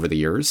come out over the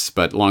years.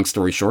 But long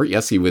story short,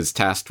 yes, he was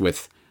tasked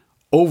with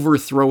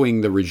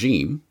overthrowing the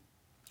regime,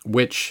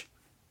 which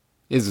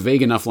is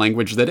vague enough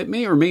language that it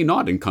may or may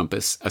not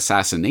encompass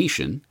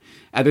assassination.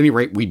 At any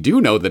rate, we do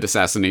know that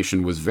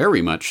assassination was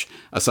very much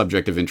a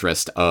subject of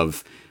interest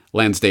of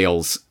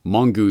Lansdale's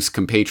Mongoose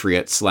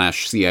compatriot /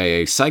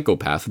 CIA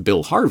psychopath,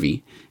 Bill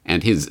Harvey,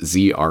 and his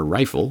ZR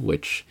rifle,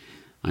 which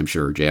I'm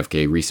sure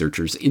JFK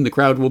researchers in the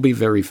crowd will be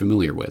very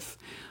familiar with.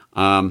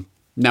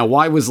 Now,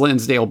 why was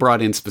Lansdale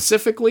brought in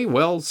specifically?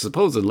 Well,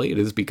 supposedly it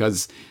is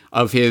because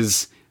of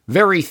his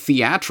very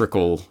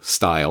theatrical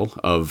style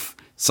of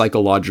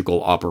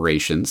psychological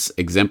operations,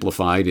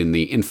 exemplified in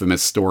the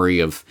infamous story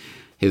of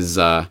his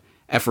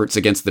efforts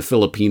against the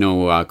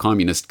Filipino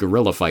communist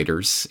guerrilla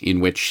fighters, in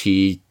which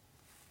he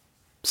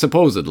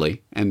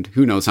supposedly, and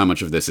who knows how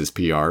much of this is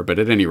PR, but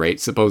at any rate,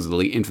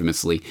 supposedly,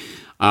 infamously,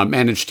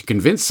 managed to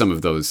convince some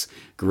of those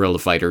guerrilla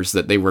fighters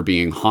that they were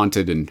being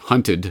haunted and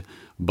hunted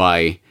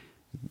by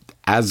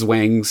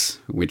aswangs,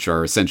 which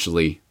are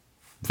essentially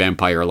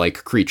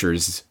vampire-like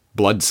creatures,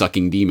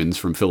 blood-sucking demons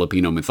from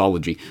Filipino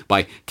mythology,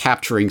 by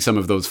capturing some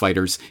of those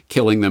fighters,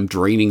 killing them,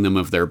 draining them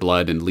of their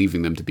blood, and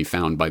leaving them to be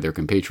found by their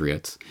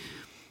compatriots.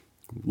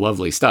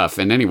 Lovely stuff.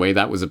 And anyway,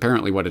 that was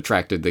apparently what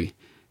attracted the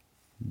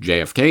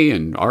JFK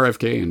and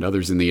RFK and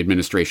others in the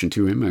administration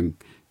to him, and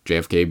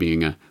JFK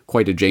being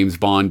quite a James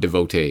Bond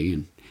devotee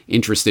and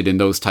interested in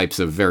those types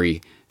of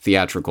very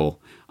theatrical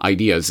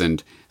ideas.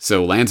 And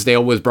so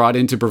Lansdale was brought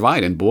in to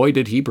provide, and boy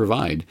did he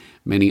provide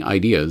many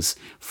ideas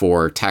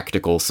for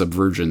tactical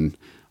subversion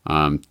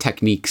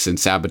techniques and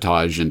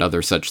sabotage and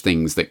other such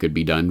things that could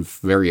be done,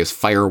 various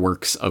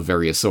fireworks of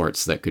various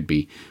sorts that could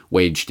be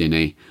waged in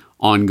a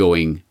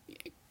ongoing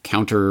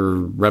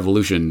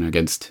counter-revolution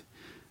against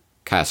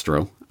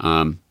Castro.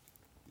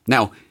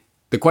 Now,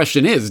 the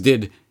question is,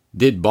 did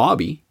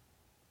Bobby,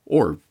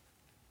 or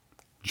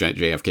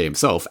JFK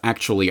himself,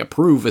 actually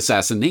approve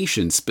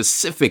assassination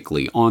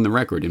specifically on the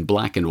record in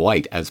black and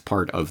white as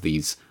part of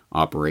these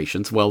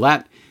operations? Well,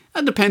 that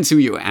depends who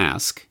you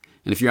ask.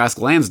 And if you ask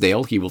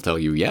Lansdale, he will tell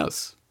you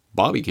yes,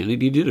 Bobby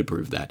Kennedy did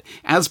approve that.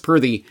 As per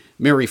the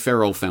Mary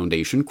Farrell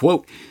Foundation,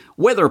 quote,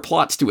 whether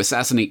plots to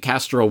assassinate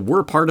Castro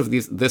were part of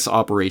this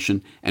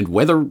operation, and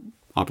whether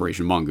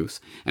Operation Mongoose,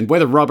 and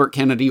whether Robert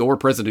Kennedy or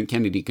President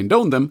Kennedy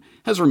condoned them,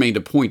 has remained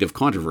a point of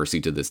controversy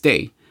to this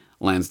day.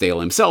 Lansdale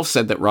himself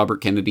said that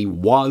Robert Kennedy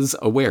was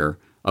aware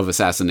of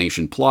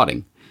assassination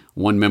plotting.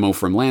 One memo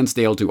from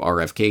Lansdale to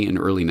RFK in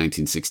early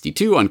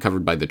 1962,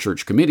 uncovered by the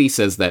Church Committee,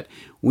 says that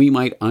we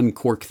might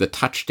uncork the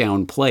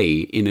touchdown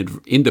play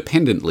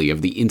independently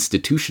of the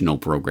institutional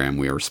program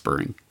we are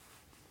spurring.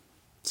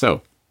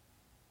 So,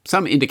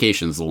 some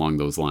indications along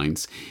those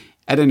lines.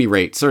 At any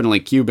rate, certainly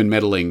Cuban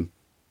meddling,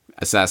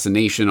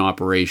 assassination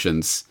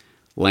operations,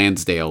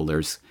 Lansdale,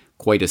 there's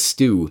quite a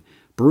stew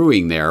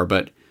brewing there,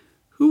 but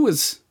who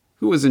was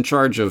in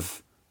charge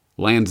of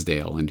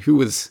Lansdale, and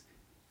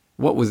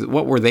what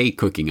were they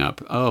cooking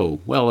up? Oh,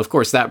 well, of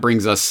course, that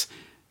brings us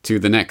to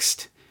the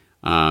next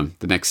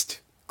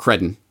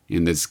cretin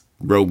in this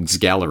rogues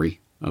gallery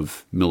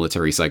of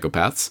military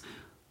psychopaths,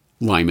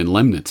 Lyman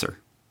Lemnitzer.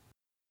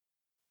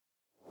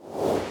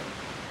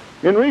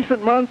 In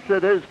recent months,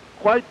 it has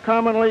quite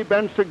commonly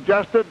been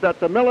suggested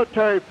that the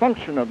military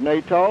function of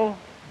NATO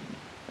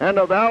and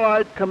of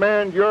Allied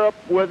Command Europe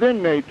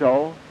within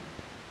NATO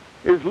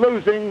is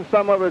losing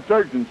some of its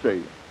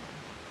urgency.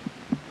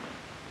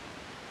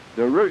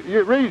 The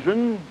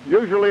reason,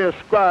 usually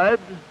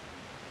ascribed,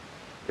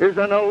 is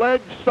an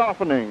alleged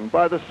softening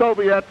by the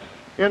Soviets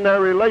in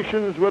their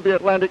relations with the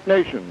Atlantic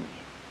nations.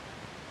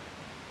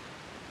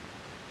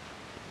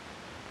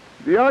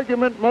 The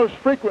argument most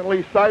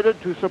frequently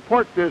cited to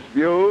support this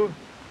view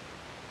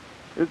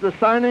is the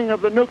signing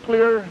of the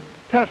Nuclear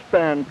Test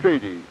Ban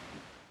Treaty.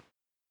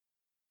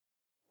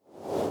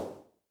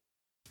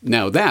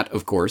 Now that,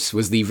 of course,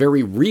 was the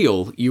very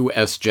real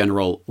U.S.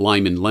 General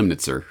Lyman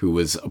Lemnitzer, who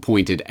was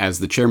appointed as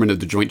the chairman of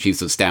the Joint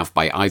Chiefs of Staff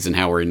by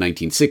Eisenhower in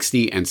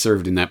 1960 and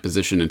served in that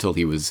position until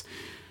he was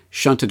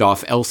shunted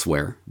off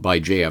elsewhere by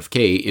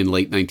JFK in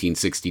late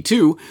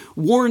 1962,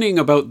 warning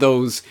about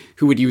those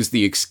who would use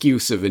the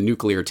excuse of a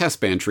nuclear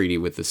test ban treaty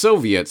with the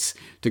Soviets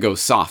to go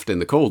soft in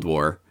the Cold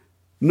War,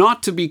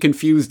 not to be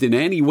confused in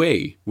any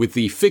way with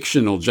the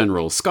fictional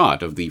General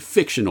Scott of the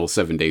fictional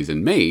 7 Days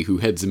in May, who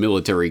heads a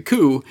military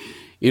coup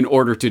in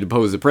order to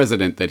depose a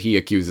president that he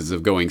accuses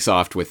of going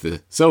soft with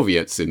the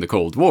Soviets in the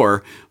Cold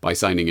War by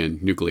signing a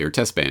nuclear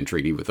test ban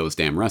treaty with those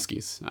damn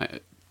Ruskies.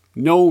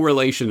 No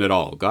relation at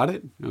all. Got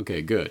it?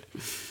 Okay, good.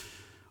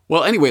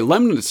 Well, anyway,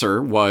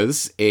 Lemnitzer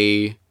was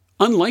a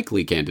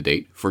unlikely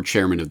candidate for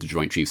chairman of the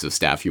Joint Chiefs of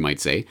Staff, you might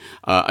say.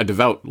 A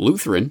devout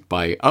Lutheran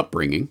by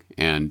upbringing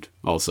and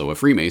also a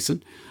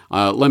Freemason.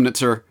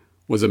 Lemnitzer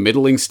was a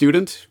middling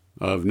student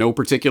of no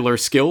particular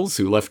skills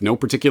who left no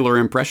particular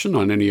impression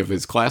on any of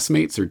his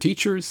classmates or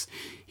teachers.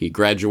 He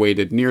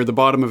graduated near the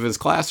bottom of his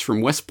class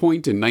from West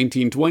Point in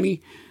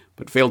 1920,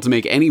 but failed to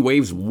make any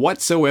waves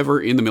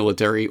whatsoever in the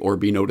military or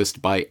be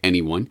noticed by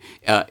anyone.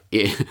 I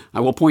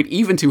will point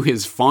even to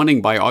his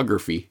fawning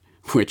biography,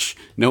 which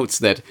notes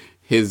that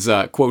his,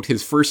 quote,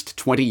 his first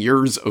 20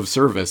 years of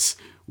service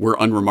were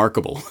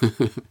unremarkable.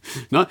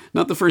 not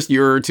the first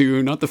year or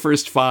two, not the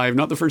first 5,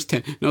 not the first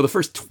 10, no, the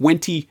first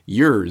 20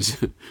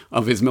 years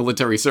of his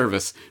military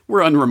service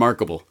were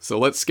unremarkable. So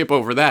let's skip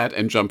over that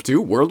and jump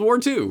to World War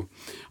II,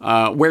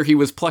 where he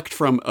was plucked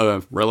from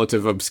a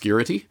relative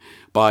obscurity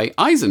by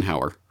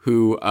Eisenhower,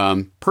 who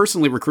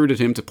personally recruited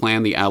him to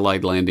plan the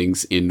Allied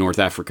landings in North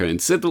Africa and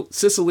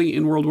Sicily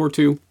in World War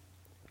II.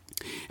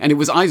 And it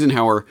was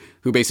Eisenhower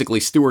who basically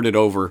stewarded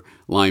over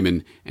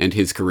Lyman and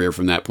his career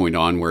from that point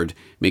onward,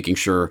 making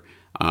sure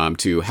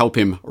to help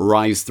him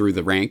rise through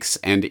the ranks.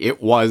 And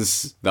it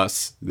was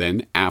thus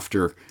then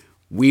after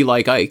We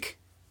Like Ike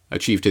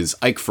achieved his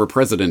Ike for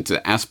President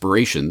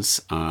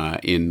aspirations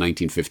in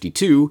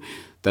 1952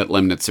 that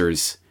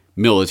Lemnitzer's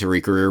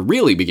military career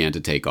really began to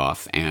take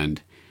off,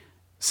 and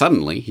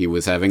suddenly, he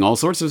was having all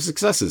sorts of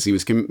successes. He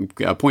was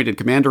appointed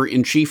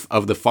Commander-in-Chief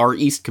of the Far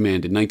East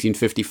Command in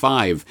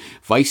 1955,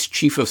 Vice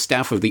Chief of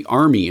Staff of the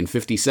Army in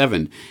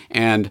 57,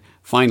 and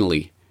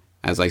finally,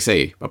 as I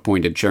say,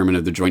 appointed Chairman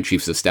of the Joint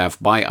Chiefs of Staff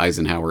by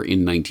Eisenhower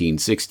in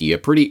 1960. A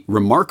pretty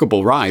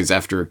remarkable rise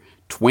after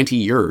 20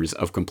 years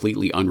of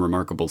completely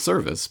unremarkable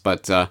service.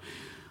 But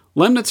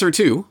Lemnitzer,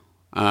 too,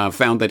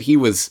 found that he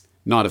was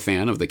not a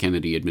fan of the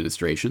Kennedy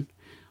administration.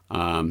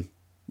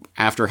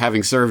 After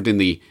having served in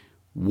the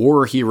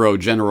war hero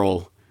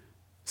general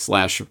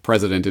 /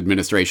 president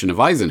administration of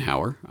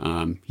Eisenhower,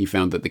 he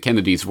found that the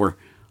Kennedys were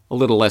a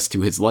little less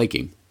to his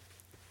liking.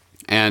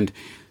 And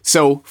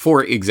so,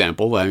 for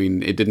example, I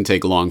mean, it didn't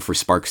take long for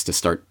sparks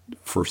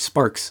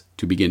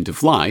to begin to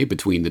fly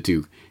between the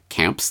two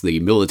camps, the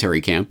military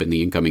camp and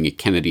the incoming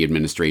Kennedy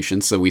administration.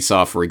 So we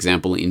saw, for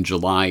example, in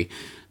July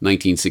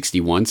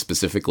 1961,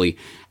 specifically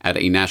at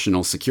a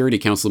National Security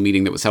Council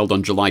meeting that was held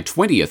on July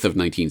 20th of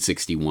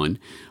 1961,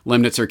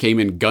 Lemnitzer came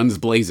in guns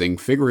blazing,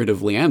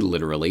 figuratively and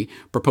literally,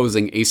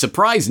 proposing a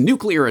surprise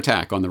nuclear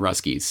attack on the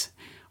Ruskies,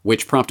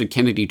 which prompted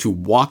Kennedy to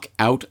walk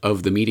out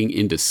of the meeting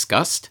in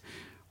disgust,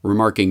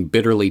 remarking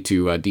bitterly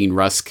to Dean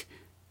Rusk,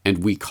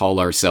 "And we call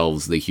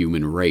ourselves the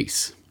human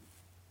race."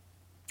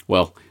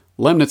 Well,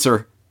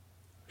 Lemnitzer,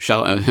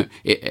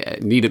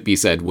 need it be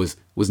said, was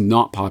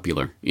not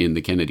popular in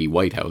the Kennedy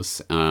White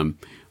House.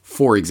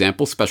 For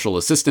example, Special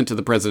Assistant to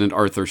the President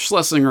Arthur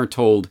Schlesinger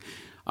told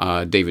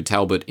David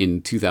Talbot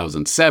in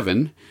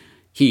 2007,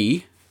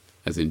 he,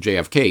 as in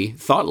JFK,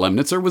 thought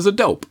Lemnitzer was a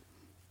dope.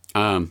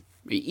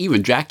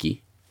 Even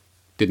Jackie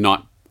did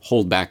not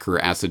hold back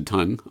her acid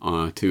tongue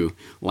to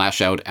lash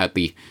out at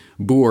the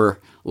boor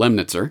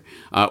Lemnitzer.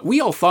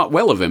 We all thought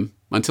well of him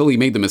until he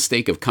made the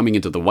mistake of coming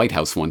into the White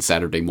House one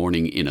Saturday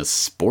morning in a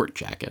sport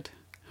jacket.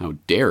 How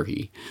dare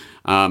he?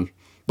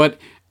 But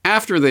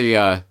after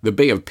the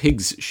Bay of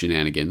Pigs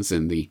shenanigans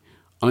and the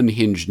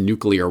unhinged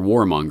nuclear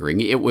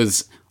warmongering, it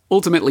was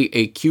ultimately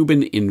a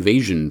Cuban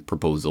invasion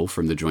proposal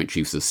from the Joint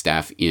Chiefs of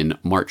Staff in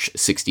March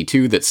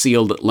 '62 that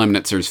sealed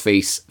Lemnitzer's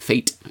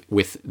fate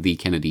with the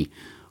Kennedy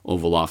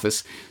Oval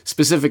Office.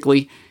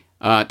 Specifically,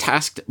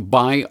 tasked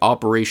by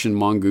Operation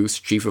Mongoose,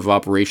 Chief of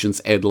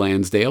Operations Ed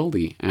Lansdale,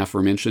 the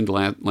aforementioned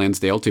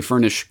Lansdale, to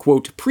furnish,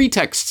 quote,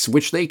 pretexts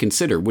which they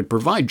consider would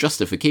provide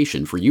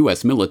justification for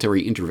U.S.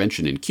 military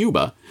intervention in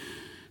Cuba,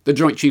 the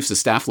Joint Chiefs of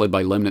Staff, led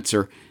by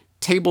Lemnitzer,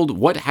 tabled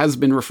what has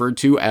been referred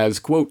to as,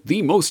 quote,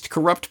 the most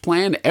corrupt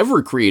plan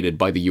ever created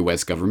by the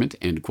U.S. government,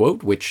 end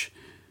quote, which,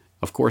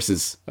 of course,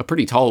 is a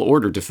pretty tall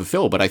order to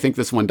fulfill, but I think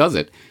this one does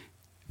it.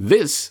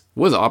 This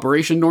was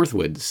Operation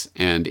Northwoods,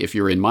 and if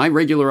you're in my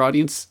regular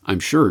audience, I'm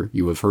sure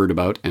you have heard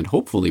about and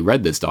hopefully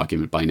read this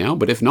document by now,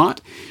 but if not,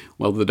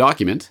 well, the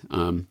document,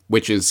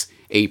 which is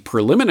a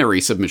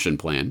preliminary submission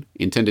plan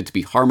intended to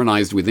be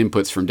harmonized with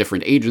inputs from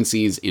different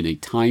agencies in a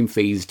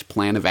time-phased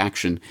plan of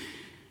action,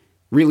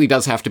 really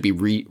does have to be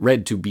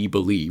read to be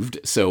believed.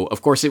 So,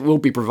 of course, it will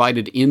be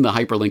provided in the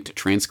hyperlinked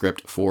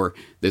transcript for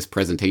this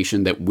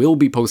presentation that will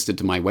be posted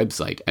to my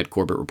website at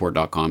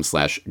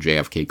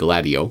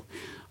corbettreport.com/JFK-Gladio.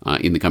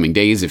 In the coming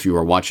days, if you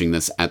are watching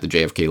this at the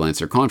JFK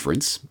Lancer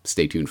Conference.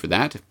 Stay tuned for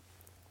that.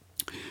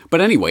 But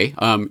anyway,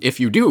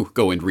 if you do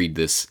go and read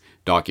this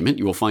document,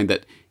 you will find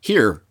that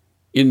here,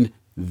 in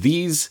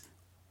these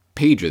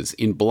pages,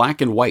 in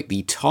black and white,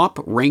 the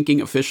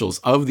top-ranking officials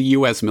of the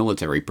U.S.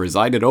 military,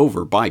 presided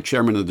over by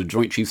Chairman of the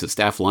Joint Chiefs of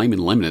Staff Lyman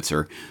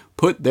Lemnitzer,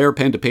 put their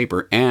pen to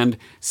paper and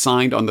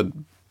signed on the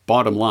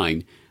bottom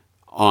line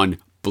on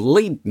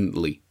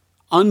blatantly,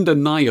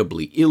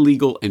 undeniably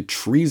illegal and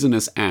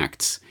treasonous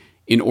acts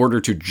in order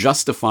to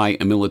justify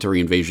a military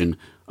invasion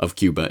of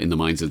Cuba in the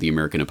minds of the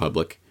American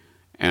public.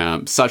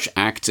 Such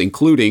acts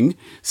including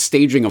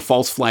staging a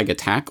false flag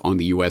attack on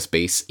the U.S.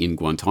 base in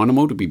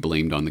Guantanamo to be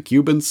blamed on the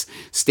Cubans,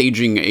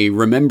 staging a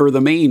Remember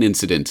the Maine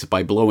incident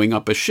by blowing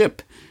up a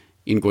ship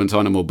in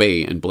Guantanamo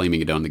Bay and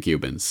blaming it on the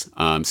Cubans,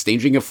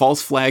 staging a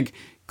false flag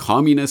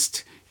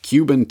communist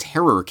Cuban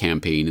terror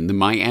campaign in the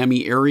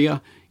Miami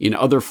area, in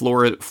other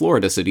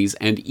Florida cities,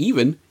 and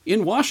even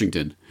in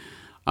Washington.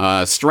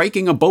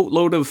 sinking a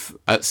boatload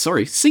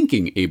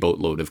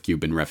of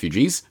Cuban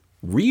refugees,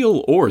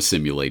 real or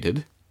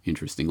simulated,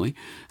 interestingly,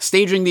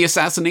 staging the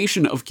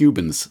assassination of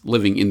Cubans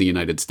living in the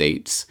United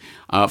States,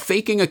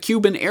 faking a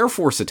Cuban Air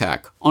Force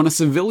attack on a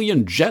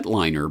civilian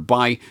jetliner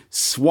by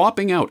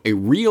swapping out a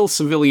real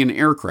civilian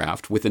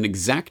aircraft with an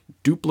exact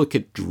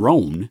duplicate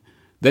drone,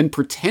 then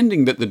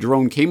pretending that the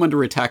drone came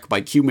under attack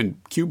by Cuban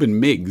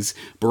MiGs,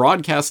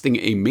 broadcasting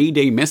a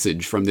Mayday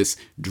message from this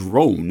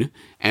drone,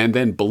 and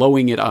then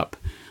blowing it up,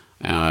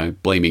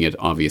 blaming it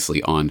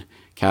obviously on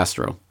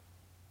Castro.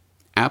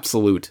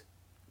 Absolute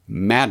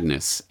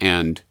madness,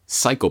 and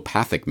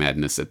psychopathic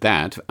madness at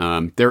that.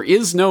 There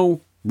is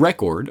no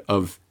record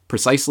of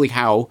precisely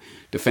how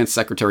Defense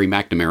Secretary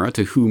McNamara,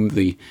 to whom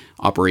the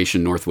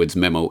Operation Northwoods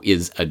memo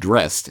is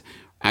addressed,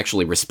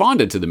 actually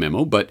responded to the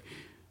memo, but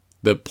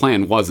the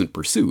plan wasn't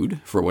pursued,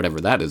 for whatever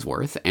that is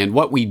worth. And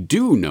what we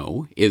do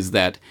know is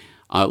that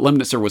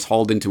Lemnitzer was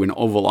hauled into an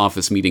Oval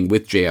Office meeting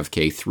with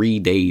JFK 3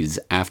 days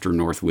after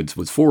Northwoods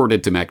was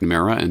forwarded to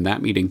McNamara, and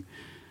that meeting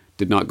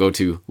did not go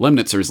to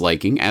Lemnitzer's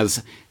liking,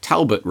 as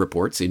Talbot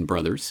reports in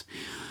Brothers.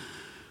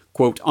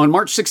 Quote, on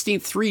March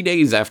 16th, 3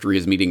 days after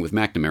his meeting with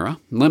McNamara,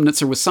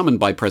 Lemnitzer was summoned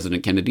by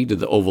President Kennedy to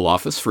the Oval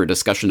Office for a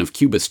discussion of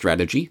Cuba's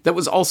strategy that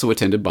was also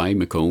attended by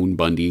McCone,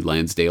 Bundy,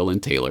 Lansdale,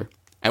 and Taylor.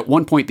 At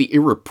one point, the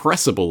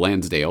irrepressible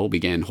Lansdale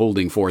began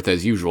holding forth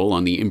as usual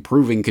on the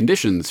improving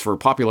conditions for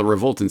popular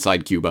revolt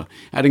inside Cuba,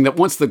 adding that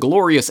once the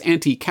glorious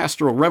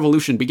anti-Castro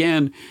revolution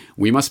began,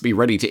 we must be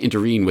ready to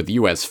intervene with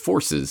U.S.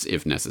 forces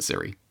if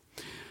necessary.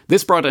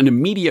 This brought an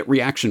immediate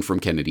reaction from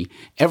Kennedy,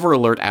 ever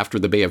alert after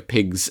the Bay of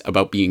Pigs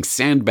about being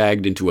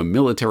sandbagged into a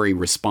military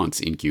response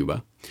in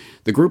Cuba.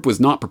 The group was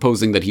not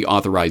proposing that he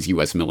authorize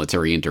U.S.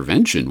 military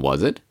intervention,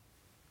 was it?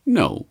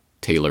 No,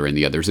 Taylor and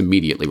the others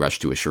immediately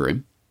rushed to assure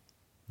him.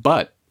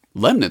 But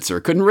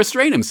Lemnitzer couldn't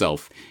restrain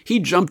himself. He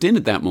jumped in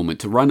at that moment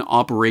to run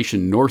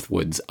Operation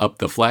Northwoods up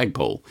the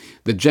flagpole.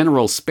 The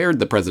general spared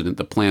the president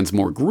the plan's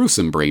more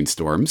gruesome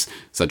brainstorms,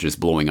 such as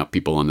blowing up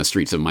people on the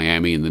streets of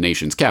Miami and the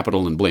nation's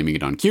capital and blaming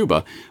it on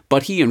Cuba,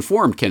 but he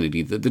informed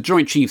Kennedy that the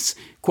Joint Chiefs,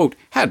 quote,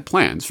 had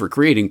plans for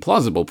creating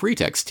plausible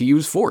pretexts to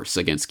use force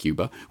against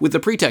Cuba, with the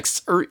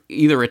pretexts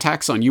either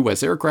attacks on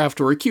U.S. aircraft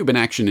or a Cuban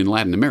action in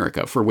Latin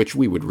America for which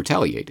we would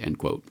retaliate, end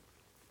quote.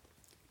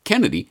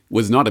 Kennedy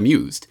was not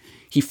amused.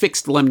 He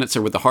fixed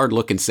Lemnitzer with a hard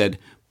look and said,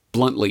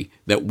 bluntly,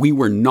 that we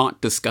were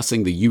not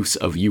discussing the use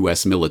of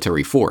U.S.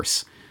 military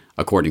force,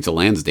 according to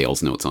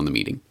Lansdale's notes on the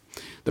meeting.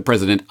 The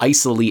president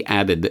icily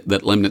added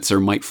that Lemnitzer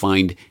might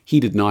find he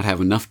did not have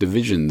enough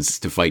divisions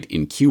to fight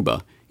in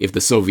Cuba if the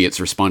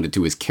Soviets responded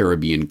to his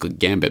Caribbean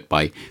gambit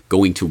by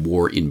going to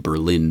war in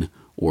Berlin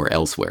or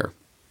elsewhere.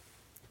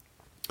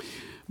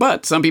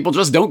 But some people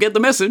just don't get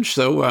the message,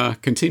 so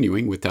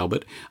continuing with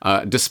Talbot,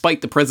 despite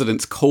the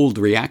president's cold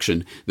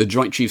reaction, the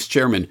Joint Chiefs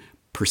chairman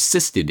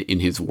persisted in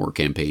his war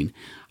campaign.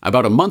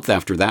 About a month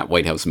after that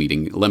White House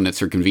meeting,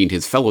 Lemnitzer convened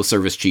his fellow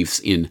service chiefs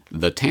in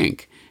the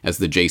tank, as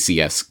the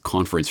JCS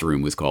conference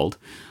room was called.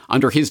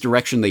 Under his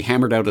direction, they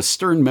hammered out a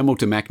stern memo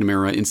to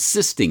McNamara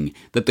insisting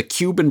that the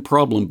Cuban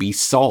problem be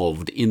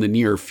solved in the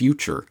near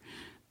future.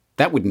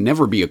 That would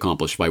never be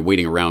accomplished by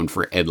waiting around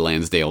for Ed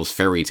Lansdale's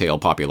fairy tale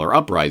popular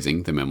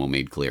uprising, the memo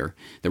made clear.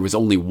 There was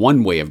only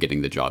one way of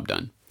getting the job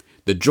done.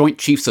 The Joint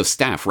Chiefs of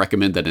Staff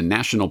recommend that a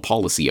national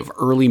policy of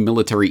early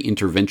military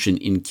intervention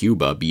in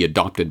Cuba be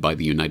adopted by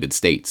the United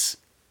States.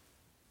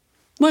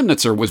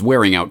 Lemnitzer was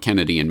wearing out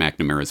Kennedy and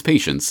McNamara's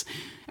patience.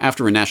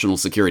 After a National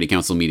Security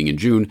Council meeting in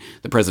June,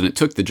 the president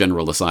took the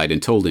general aside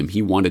and told him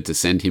he wanted to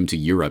send him to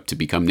Europe to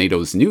become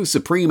NATO's new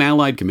Supreme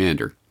Allied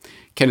Commander.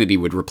 Kennedy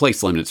would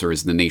replace Lemnitzer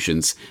as the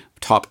nation's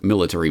top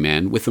military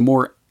man with the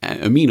more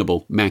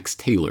amenable Max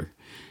Taylor.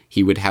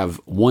 He would have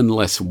one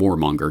less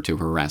warmonger to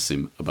harass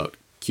him about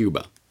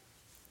Cuba.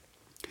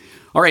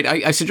 All right,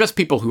 I suggest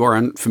people who are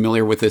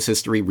unfamiliar with this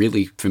history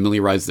really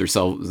familiarize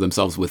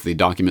themselves with the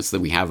documents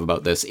that we have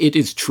about this. It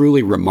is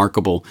truly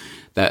remarkable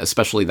that,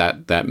 especially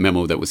that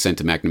memo that was sent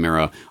to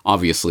McNamara,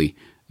 obviously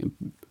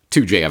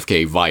to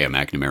JFK via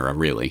McNamara,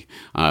 really,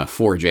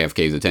 for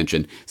JFK's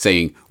attention,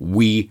 saying,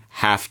 we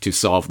have to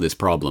solve this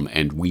problem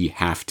and we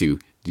have to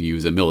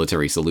use a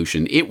military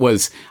solution. It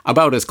was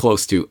about as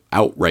close to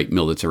outright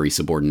military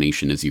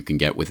subordination as you can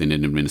get within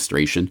an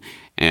administration,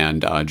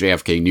 and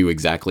JFK knew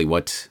exactly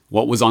what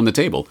was on the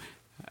table,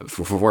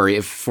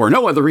 for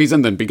no other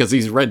reason than because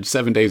he's read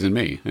 7 Days in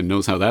May and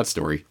knows how that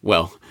story,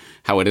 well,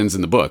 how it ends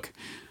in the book,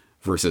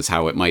 versus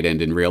how it might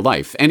end in real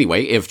life.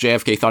 Anyway, if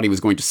JFK thought he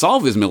was going to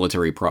solve his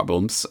military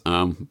problems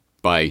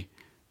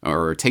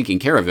or taking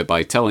care of it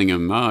by telling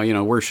him,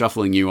 we're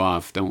shuffling you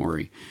off, don't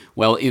worry.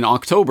 Well, in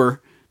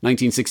October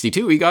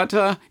 1962, he got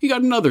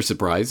another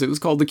surprise. It was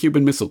called the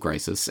Cuban Missile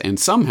Crisis, and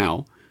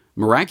somehow,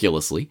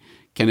 miraculously,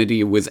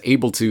 Kennedy was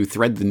able to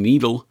thread the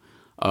needle,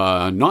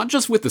 not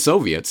just with the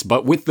Soviets,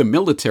 but with the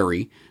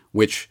military,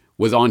 which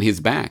was on his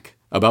back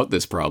about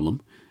this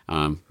problem,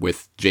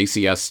 with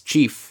JCS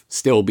chief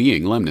still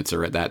being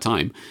Lemnitzer at that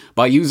time,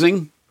 by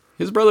using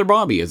his brother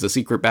Bobby as a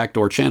secret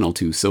backdoor channel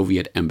to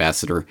Soviet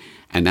Ambassador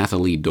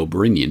Anatoly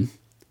Dobrynin.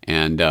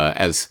 And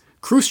as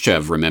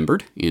Khrushchev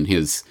remembered in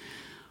his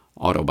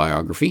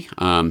autobiography,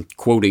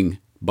 quoting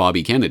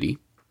Bobby Kennedy,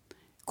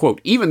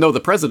 quote, "Even though the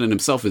president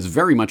himself is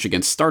very much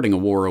against starting a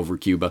war over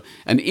Cuba,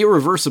 an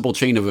irreversible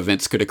chain of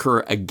events could occur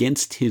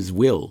against his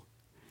will.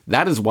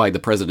 That is why the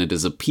president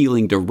is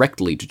appealing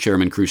directly to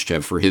Chairman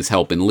Khrushchev for his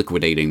help in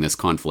liquidating this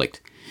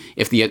conflict.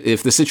 If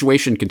the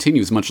situation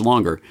continues much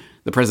longer,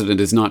 the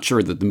president is not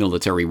sure that the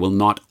military will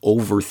not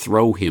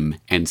overthrow him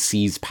and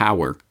seize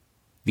power.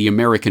 The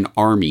American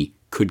army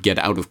could get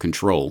out of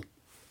control."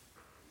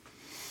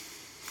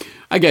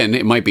 Again,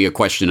 it might be a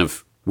question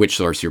of which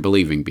source you're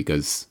believing,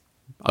 because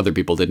other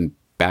people didn't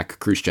back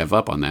Khrushchev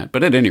up on that.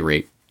 But at any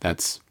rate,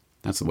 that's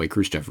the way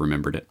Khrushchev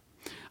remembered it.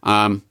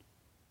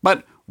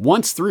 But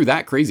once through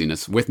that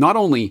craziness, with not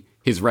only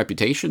his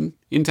reputation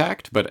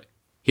intact, but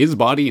his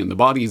body and the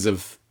bodies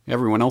of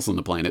everyone else on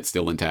the planet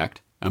still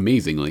intact,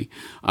 amazingly,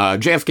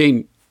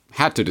 JFK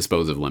had to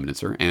dispose of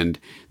Lemnitzer, and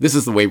this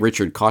is the way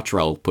Richard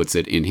Cottrell puts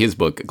it in his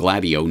book,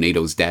 Gladio,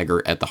 NATO's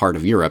Dagger at the Heart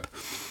of Europe.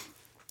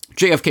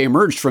 JFK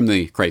emerged from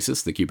the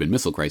crisis, the Cuban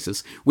Missile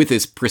Crisis, with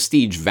his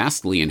prestige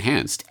vastly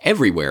enhanced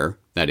everywhere,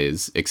 that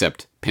is,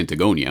 except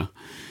Pentagonia.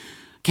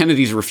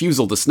 Kennedy's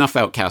refusal to snuff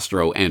out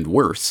Castro and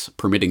worse,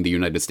 permitting the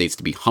United States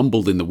to be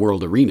humbled in the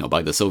world arena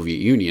by the Soviet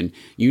Union,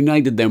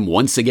 united them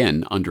once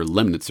again under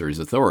Lemnitzer's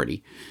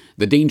authority.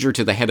 The danger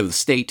to the head of the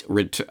state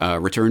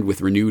returned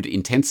with renewed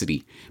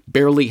intensity.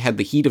 Barely had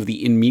the heat of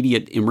the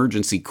immediate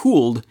emergency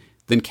cooled,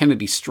 then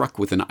Kennedy struck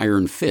with an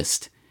iron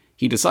fist.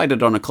 He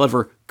decided on a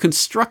clever,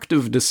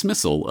 constructive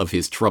dismissal of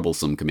his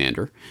troublesome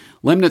commander.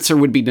 Lemnitzer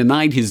would be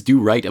denied his due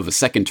right of a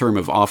second term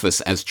of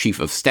office as chief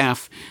of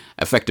staff,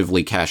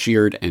 effectively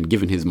cashiered and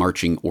given his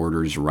marching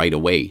orders right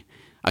away.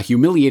 A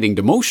humiliating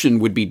demotion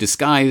would be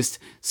disguised,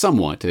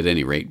 somewhat at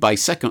any rate, by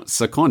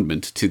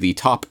secondment to the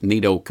top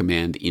NATO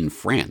command in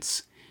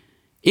France.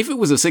 If it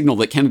was a signal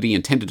that Kennedy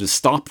intended to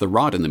stop the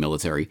rot in the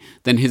military,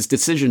 then his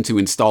decision to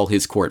install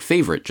his court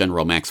favorite,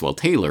 General Maxwell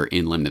Taylor,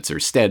 in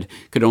Lemnitzer's stead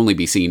could only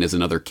be seen as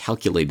another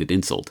calculated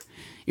insult.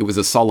 It was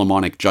a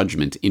Solomonic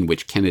judgment in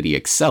which Kennedy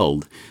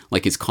excelled,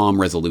 like his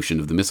calm resolution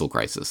of the missile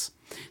crisis.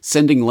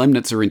 Sending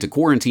Lemnitzer into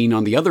quarantine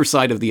on the other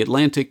side of the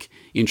Atlantic,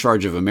 in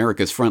charge of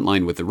America's front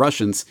line with the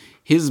Russians,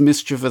 his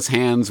mischievous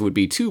hands would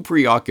be too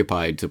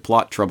preoccupied to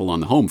plot trouble on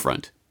the home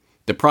front.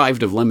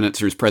 Deprived of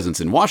Lemnitzer's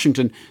presence in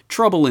Washington,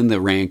 trouble in the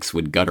ranks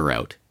would gutter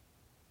out.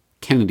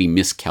 Kennedy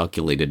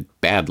miscalculated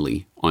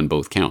badly on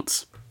both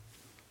counts.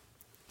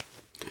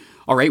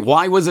 All right,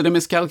 why was it a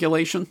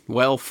miscalculation?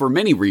 Well, for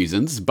many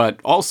reasons,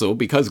 but also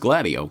because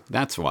Gladio.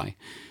 That's why.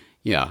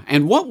 Yeah,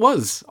 and what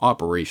was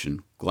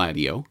Operation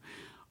Gladio?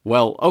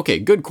 Well, okay,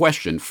 good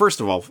question. First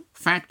of all,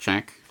 fact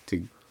check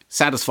to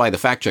satisfy the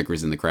fact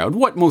checkers in the crowd.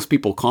 What most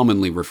people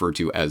commonly refer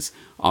to as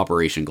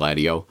Operation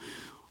Gladio.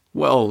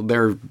 Well,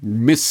 they're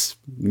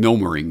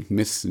misnaming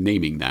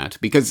that,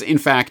 because in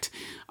fact,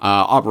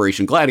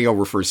 Operation Gladio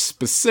refers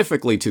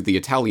specifically to the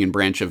Italian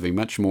branch of a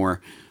much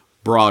more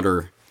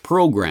broader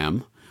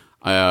program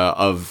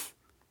of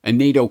a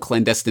NATO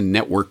clandestine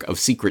network of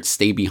secret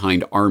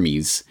stay-behind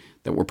armies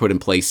that were put in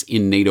place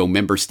in NATO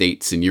member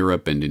states in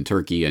Europe and in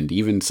Turkey and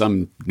even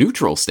some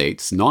neutral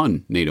states,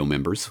 non-NATO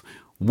members,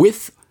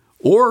 with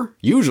or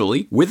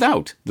usually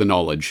without the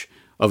knowledge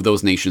of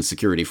those nations'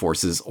 security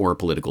forces or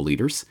political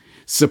leaders,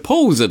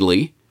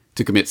 supposedly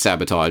to commit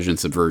sabotage and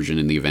subversion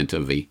in the event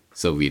of a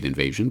Soviet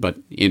invasion, but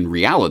in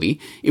reality,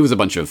 it was a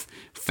bunch of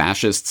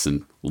fascists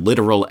and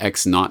literal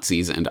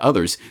ex-Nazis and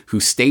others who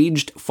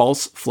staged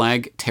false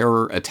flag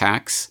terror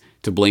attacks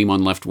to blame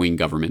on left-wing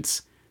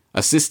governments,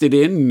 assisted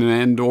in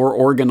and or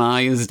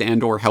organized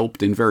and or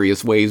helped in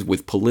various ways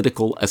with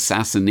political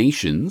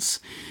assassinations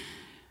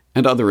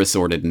and other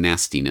assorted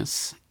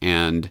nastiness.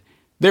 And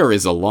there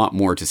is a lot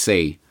more to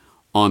say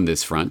on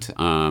this front.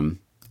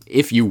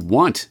 If you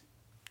want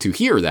to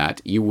hear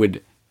that, you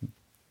would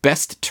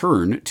best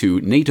turn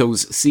to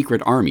NATO's Secret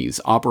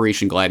Armies,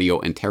 Operation Gladio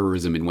and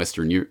Terrorism in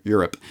Western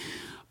Europe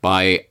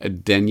by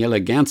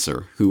Daniela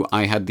Ganser, who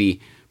I had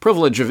the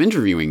privilege of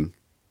interviewing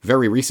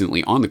very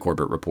recently on the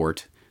Corbett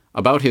Report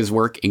about his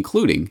work,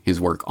 including his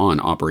work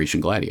on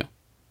Operation Gladio.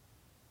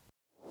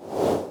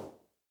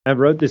 I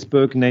wrote this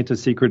book,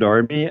 NATO's Secret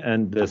Army,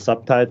 and the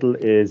subtitle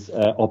is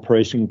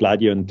Operation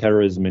Gladio and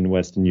Terrorism in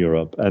Western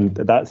Europe. And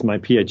that's my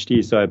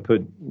PhD, so I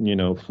put,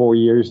 4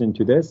 years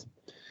into this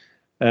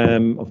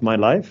of my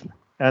life.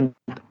 And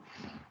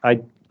I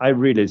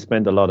really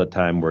spent a lot of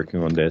time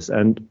working on this.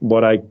 And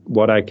what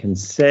I can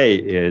say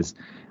is,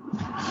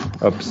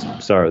 oops,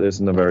 sorry, this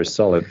isn't very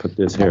solid. Put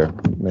this here,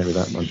 maybe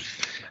that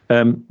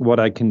one. What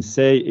I can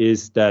say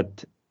is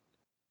that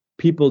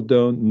people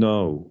don't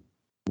know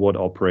what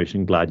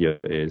Operation Gladio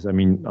is. I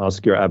mean,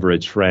 ask your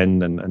average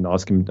friend and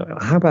ask him,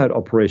 how about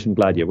Operation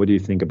Gladio? What do you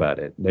think about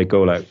it? They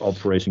go like,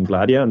 Operation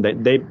Gladio, and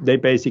they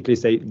basically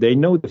say they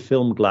know the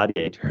film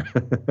Gladiator.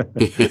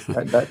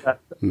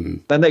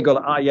 Then they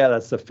go, yeah,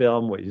 that's a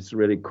film which is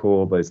really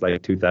cool, but it's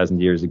like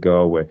 2,000 years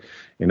ago, where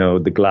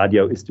the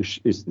Gladio is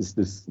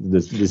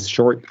this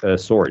short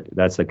sword.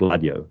 That's a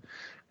Gladio.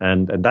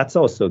 And that's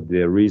also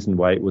the reason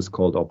why it was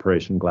called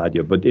Operation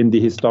Gladio. But in the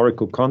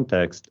historical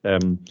context,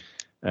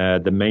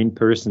 the main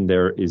person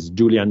there is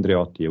Giulio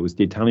Andreotti, who was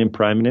the Italian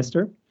prime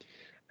minister.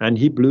 And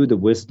he blew the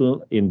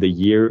whistle in the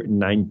year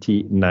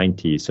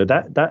 1990. So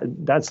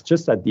that's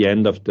just at the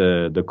end of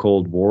the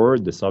Cold War.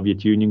 The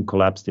Soviet Union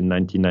collapsed in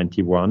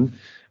 1991.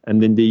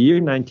 And in the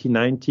year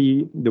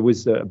 1990, there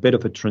was a bit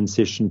of a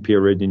transition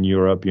period in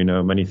Europe. You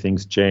know, many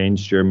things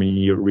changed.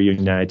 Germany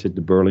reunited.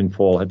 The Berlin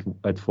Wall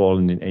had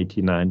fallen in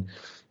 1989.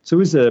 So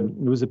it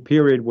was a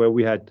period where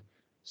we had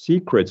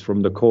secrets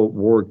from the Cold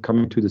War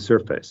coming to the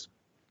surface.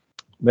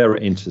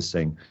 Very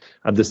interesting.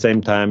 At the same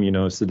time, you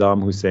know,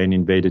 Saddam Hussein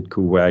invaded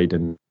Kuwait,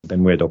 and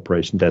then we had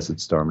Operation Desert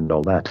Storm and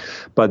all that.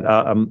 But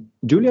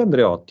Giulio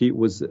Andreotti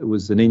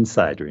was an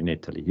insider in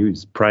Italy. He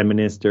was prime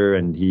minister,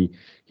 and he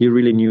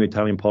really knew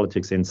Italian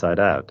politics inside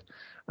out.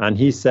 And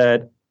he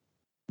said,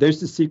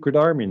 "There's a secret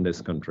army in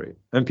this country,"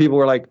 and people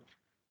were like,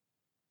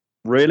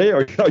 "Really?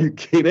 Are you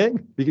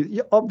kidding?" Because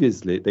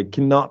obviously there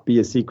cannot be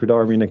a secret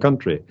army in a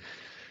country.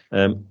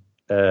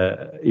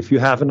 If you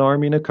have an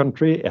army in a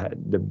country,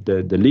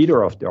 the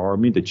leader of the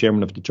army, the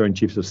chairman of the Joint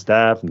Chiefs of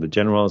Staff, and the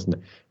generals,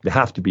 they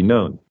have to be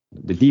known.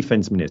 The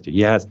defense minister,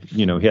 he has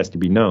to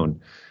be known.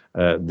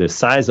 The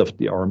size of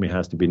the army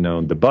has to be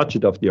known. The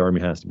budget of the army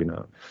has to be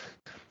known.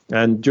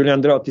 And Giulio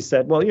Andreotti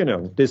said, "Well, you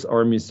know, this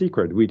army is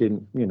secret. We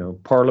didn't, you know,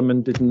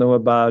 Parliament didn't know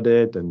about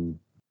it, and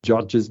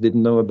judges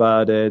didn't know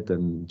about it,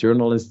 and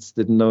journalists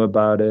didn't know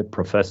about it.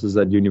 Professors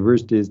at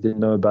universities didn't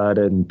know about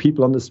it, and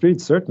people on the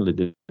streets certainly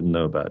didn't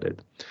know about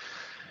it."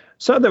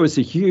 So there was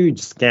a huge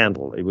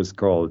scandal. It was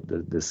called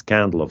the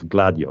scandal of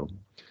Gladio.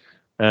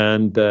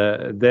 And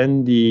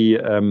then the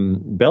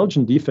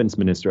Belgian defense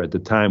minister at the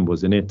time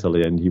was in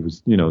Italy, and he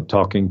was, you know,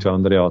 talking to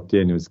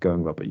Andreotti, and he was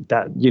going, "Well, but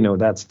that, you know,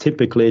 that's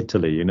typical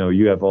Italy. You know,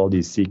 you have all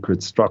these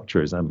secret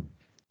structures. I'm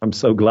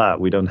so glad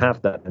we don't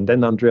have that." And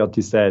then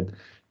Andreotti said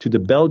to the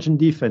Belgian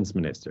defense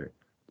minister,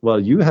 "Well,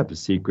 you have a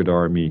secret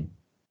army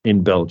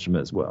in Belgium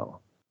as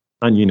well."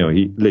 And, you know,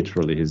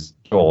 his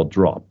jaw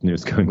dropped, and he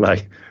was going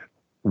like,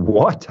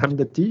 "What? I'm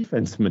the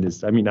defense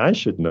minister. I mean, I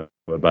should know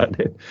about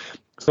it."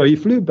 So he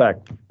flew back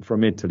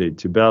from Italy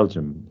to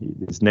Belgium.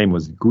 His name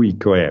was Guy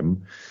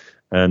Coem.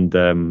 And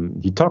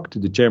he talked to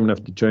the chairman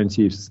of the Joint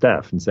Chiefs of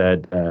Staff and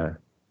said,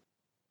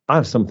 "I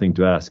have something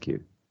to ask you.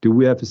 Do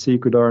we have a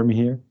secret army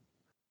here?"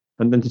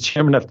 And then the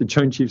chairman of the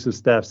Joint Chiefs of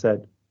Staff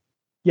said,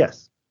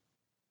 "Yes."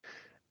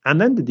 And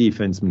then the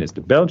defense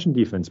minister, Belgian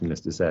defense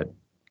minister, said,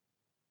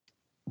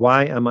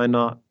 "Why am I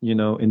not, you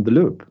know, in the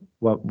loop?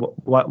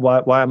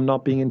 Why I'm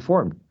not being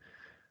informed?"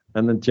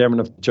 And the chairman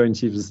of the Joint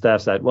Chiefs of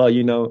Staff said, "Well,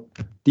 you know,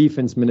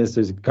 defense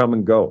ministers come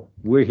and go.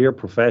 We're here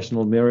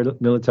professional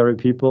military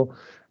people,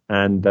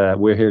 and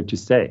we're here to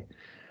stay."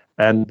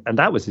 And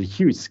that was a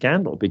huge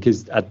scandal,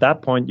 because at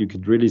that point you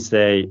could really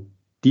say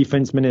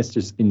defense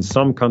ministers in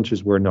some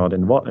countries were not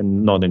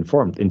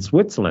informed. In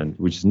Switzerland,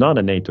 which is not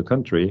a NATO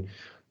country,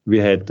 we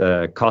had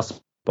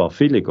Caspar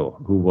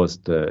Filigo, who was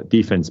the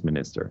defense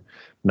minister.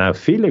 Now,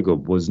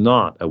 Filigo was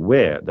not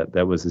aware that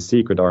there was a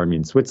secret army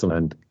in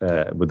Switzerland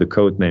with the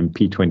code name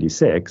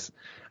P26.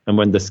 And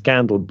when the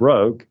scandal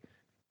broke,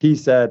 he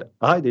said,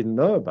 "I didn't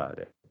know about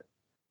it."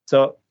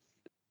 So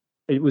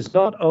it was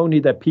not only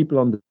that people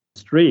on the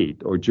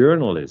street or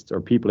journalists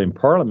or people in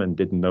parliament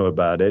didn't know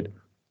about it.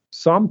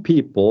 Some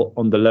people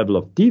on the level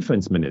of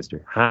defense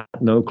minister had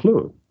no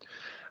clue.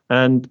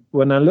 And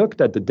when I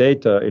looked at the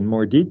data in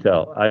more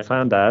detail, I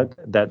found out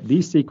that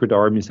these secret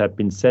armies had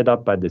been set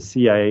up by the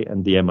CIA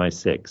and the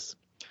MI6.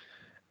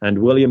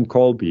 And William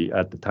Colby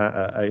at the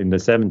time in the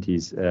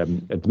 70s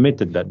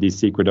admitted that these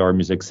secret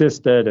armies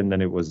existed, and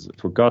then it was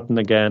forgotten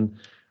again.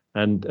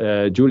 And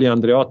Giulio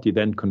Andreotti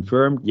then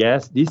confirmed,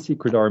 yes, these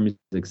secret armies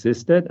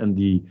existed, and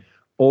the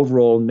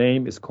overall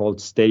name is called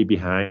Stay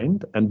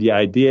Behind. And the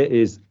idea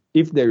is,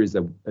 if there is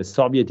a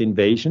Soviet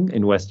invasion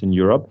in Western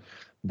Europe,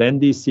 then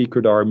these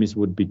secret armies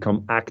would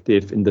become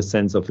active in the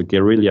sense of a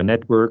guerrilla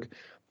network.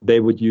 They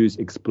would use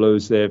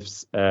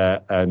explosives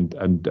and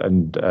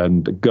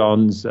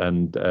guns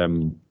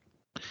and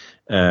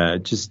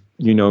just,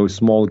 you know,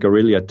 small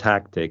guerrilla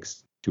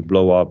tactics to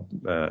blow up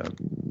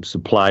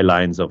supply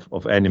lines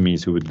of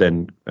enemies who would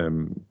then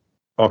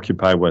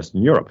occupy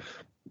Western Europe.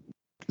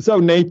 So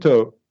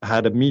NATO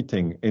had a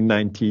meeting in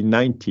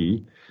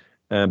 1990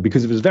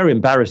 because it was very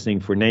embarrassing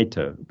for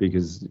NATO,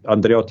 because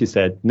Andreotti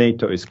said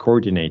NATO is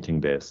coordinating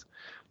this.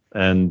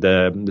 And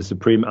the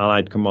Supreme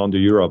Allied Commander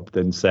Europe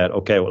then said,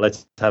 okay, well,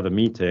 let's have a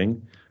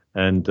meeting.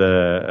 And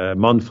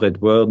Manfred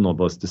Wörner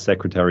was the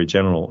Secretary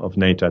General of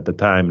NATO at the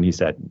time, and he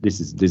said,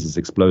 "This is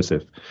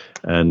explosive,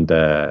 and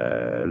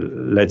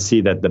let's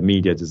see that the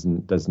media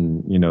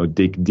doesn't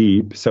dig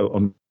deep." So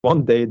on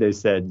one day they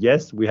said,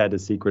 "Yes, we had a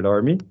secret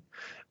army,"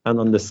 and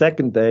on the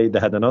second day they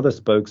had another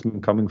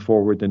spokesman coming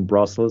forward in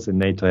Brussels in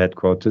NATO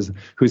headquarters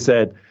who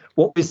said,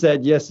 "What we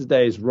said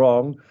yesterday is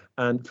wrong.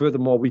 And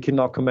furthermore, we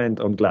cannot comment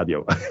on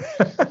Gladio."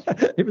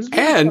 It was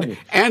really funny.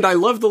 And I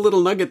love the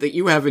little nugget that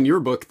you have in your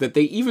book that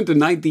they even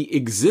denied the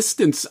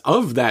existence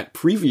of that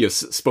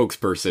previous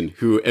spokesperson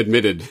who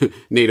admitted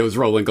NATO's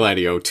role in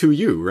Gladio to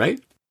you,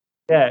 right?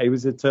 Yeah, it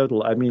was a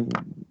total. I mean,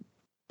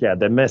 yeah,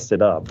 they messed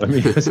it up. I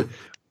mean, it was one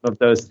of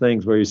those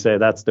things where you say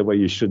that's the way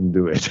you shouldn't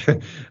do it.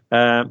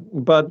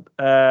 But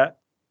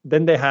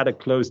then they had a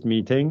closed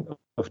meeting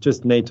of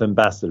just NATO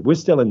ambassadors. We're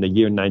still in the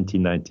year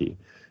 1990.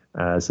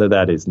 So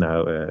that is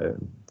now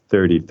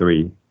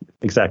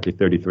exactly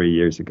 33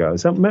 years ago.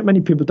 So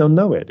many people don't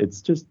know it.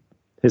 It's just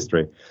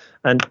history.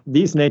 And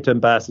these NATO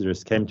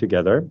ambassadors came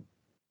together.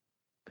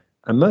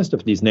 And most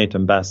of these NATO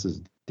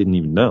ambassadors didn't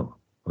even know,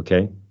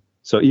 okay?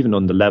 So even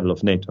on the level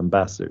of NATO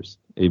ambassadors,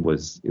 it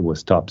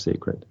was top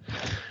secret.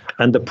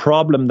 And the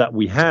problem that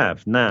we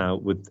have now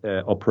with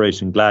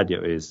Operation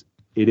Gladio is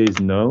it is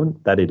known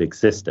that it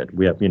existed.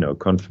 We have,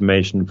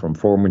 confirmation from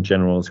former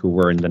generals who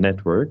were in the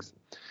networks.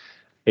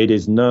 It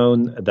is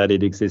known that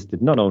it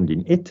existed not only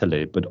in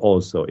Italy, but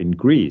also in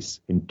Greece,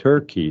 in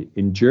Turkey,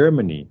 in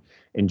Germany.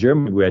 In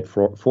Germany, we had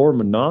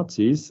former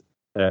Nazis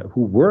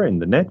who were in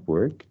the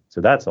network.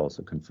 So that's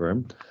also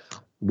confirmed.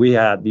 We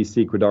had these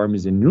secret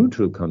armies in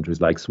neutral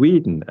countries like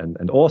Sweden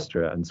and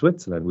Austria and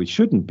Switzerland, which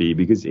shouldn't be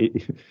because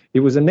it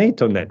was a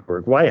NATO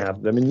network. Why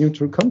have them in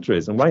neutral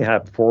countries? And why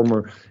have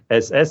former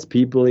SS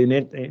people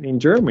in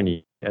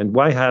Germany? And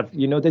why have,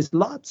 there's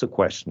lots of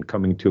questions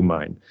coming to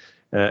mind.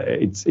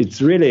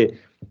 It's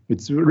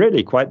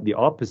really quite the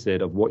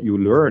opposite of what you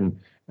learn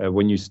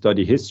when you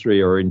study history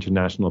or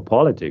international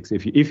politics.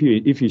 If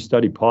you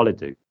study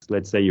politics,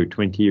 let's say you're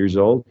 20 years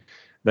old,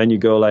 then you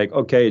go like,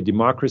 okay,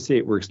 democracy,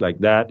 it works like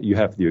that. You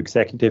have the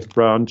executive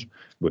branch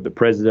with the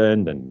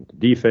president and the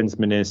defense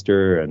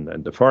minister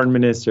and the foreign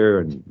minister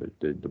and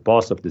the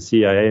boss of the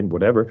CIA and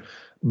whatever.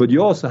 But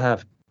you also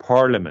have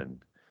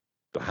parliament,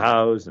 the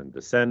House and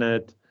the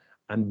Senate,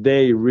 and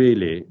they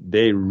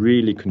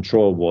really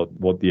control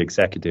what the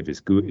executive is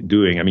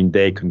doing. I mean,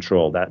 they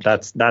control that.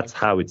 That's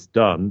how it's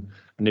done.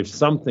 And if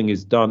something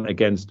is done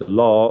against the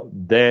law,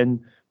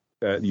 then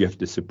you have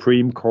the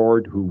Supreme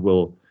Court who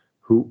will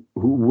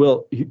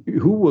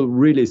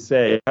really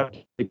say you have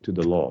to stick to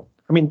the law.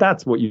 I mean,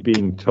 that's what you're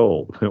being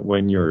told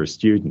when you're a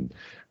student.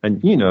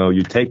 And,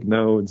 you take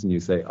notes and you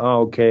say,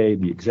 oh, okay,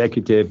 the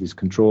executive is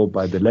controlled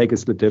by the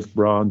legislative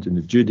branch and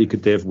the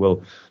judicative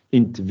will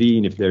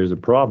intervene if there's a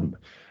problem.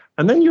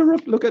 And then you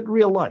look at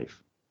real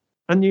life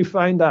and you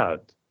find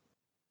out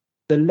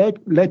the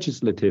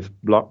legislative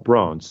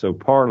branch, so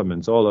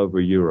parliaments all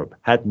over Europe,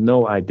 had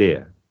no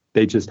idea.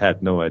 They just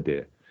had no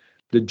idea.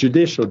 The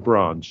judicial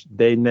branch,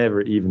 they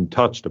never even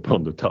touched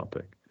upon the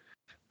topic.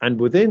 And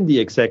within the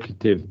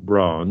executive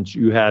branch,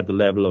 you had the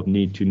level of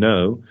need to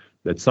know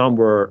that some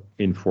were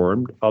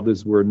informed,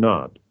 others were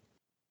not.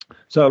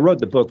 So I wrote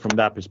the book from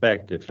that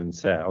perspective and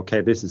said,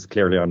 okay, this is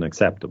clearly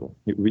unacceptable.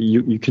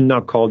 You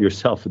cannot call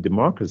yourself a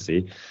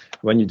democracy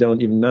when you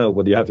don't even know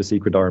whether you have a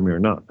secret army or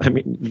not. I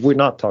mean, we're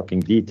not talking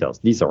details.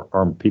 These are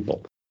armed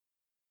people.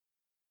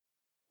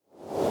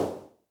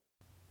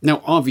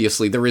 Now,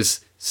 obviously, there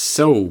is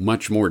so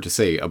much more to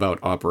say about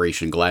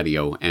Operation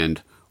Gladio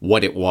and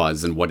what it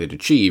was and what it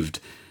achieved.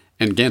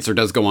 And Ganser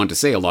does go on to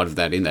say a lot of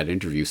that in that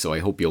interview, so I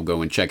hope you'll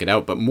go and check it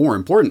out. But more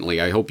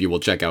importantly, I hope you will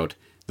check out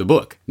the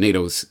book,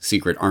 NATO's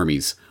Secret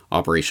Armies,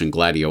 Operation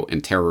Gladio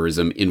and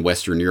Terrorism in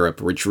Western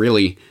Europe, which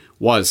really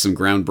was some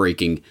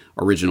groundbreaking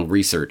original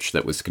research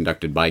that was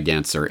conducted by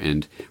Ganser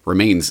and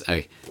remains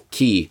a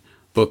key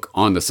book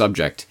on the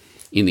subject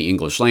in the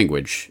English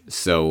language.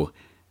 So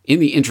in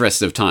the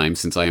interest of time,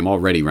 since I am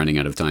already running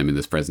out of time in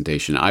this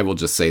presentation, I will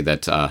just say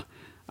that,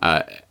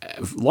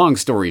 long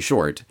story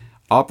short,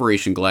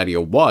 Operation Gladio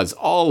was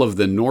all of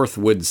the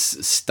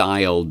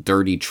Northwoods-style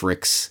dirty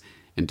tricks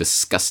and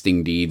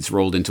disgusting deeds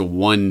rolled into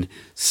one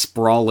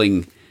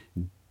sprawling,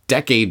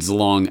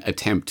 decades-long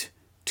attempt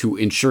to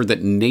ensure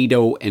that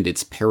NATO and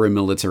its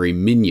paramilitary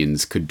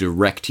minions could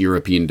direct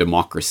European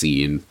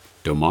democracy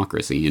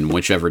in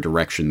whichever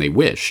direction they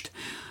wished.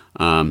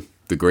 The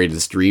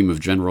greatest dream of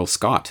General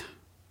Scott,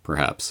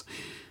 perhaps.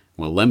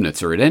 Well,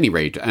 Lemnitzer at any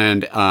rate.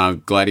 And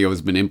Gladio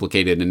has been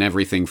implicated in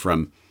everything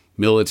from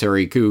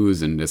military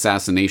coups and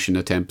assassination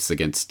attempts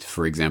against,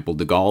 for example,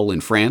 de Gaulle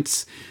in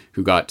France,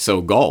 who got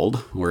so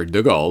galled, or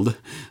de Gaulle,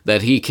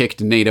 that he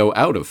kicked NATO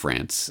out of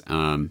France.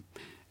 And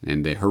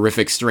the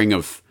horrific string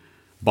of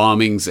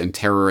bombings and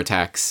terror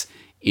attacks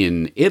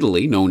in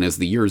Italy, known as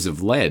the Years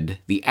of Lead,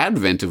 the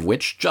advent of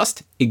which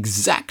just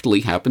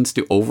exactly happens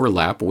to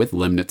overlap with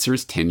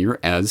Lemnitzer's tenure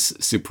as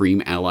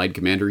Supreme Allied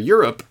Commander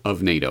Europe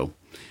of NATO,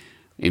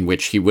 in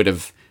which he would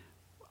have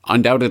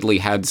undoubtedly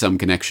had some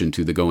connection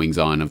to the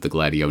goings-on of the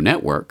Gladio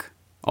network,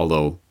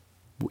 although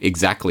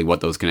exactly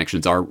what those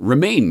connections are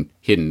remain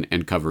hidden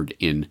and covered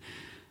in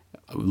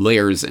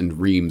layers and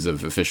reams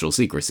of official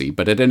secrecy.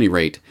 But at any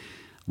rate,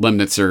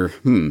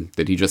 Lemnitzer,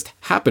 did he just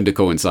happen to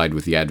coincide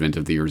with the advent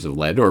of the Years of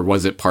Lead, or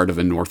was it part of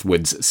a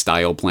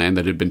Northwoods-style plan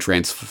that had been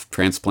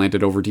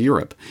transplanted over to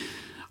Europe?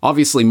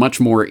 Obviously, much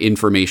more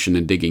information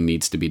and digging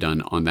needs to be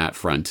done on that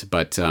front,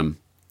 but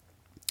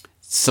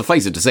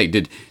suffice it to say,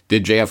 did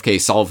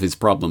JFK solve his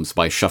problems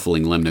by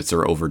shuffling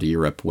Lemnitzer over to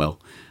Europe? Well,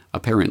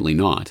 apparently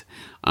not.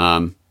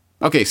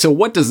 Okay, so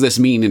what does this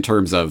mean in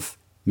terms of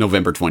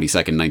November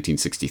 22nd,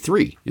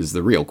 1963 is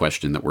the real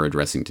question that we're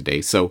addressing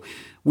today. So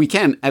we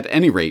can, at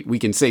any rate, we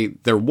can say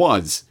there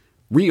was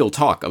real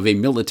talk of a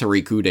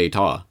military coup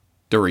d'etat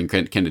during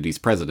Kennedy's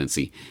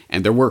presidency.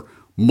 And there were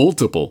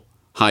multiple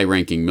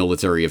high-ranking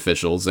military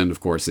officials and, of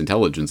course,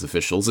 intelligence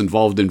officials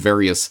involved in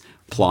various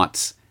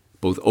plots,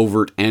 both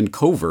overt and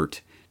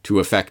covert, to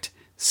effect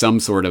some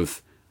sort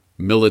of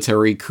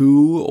military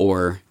coup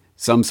or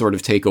some sort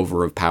of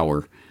takeover of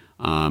power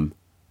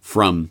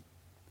from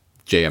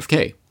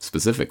JFK,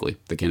 specifically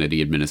the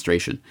Kennedy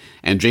administration.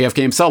 And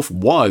JFK himself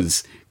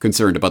was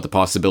concerned about the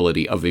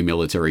possibility of a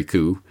military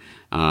coup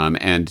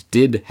and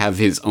did have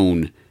his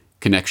own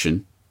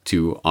connection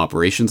to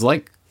operations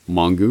like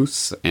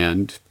Mongoose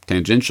and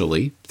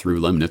tangentially through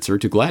Lemnitzer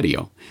to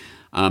Gladio.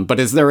 But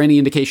is there any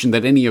indication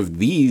that any of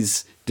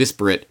these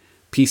disparate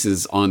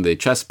pieces on the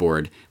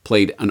chessboard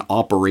played an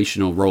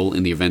operational role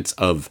in the events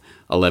of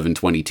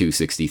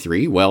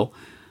 11/22/63? Well,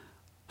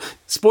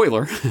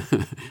 spoiler,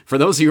 for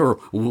those of you who are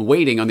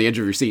waiting on the edge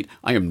of your seat,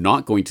 I am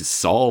not going to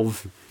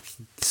solve,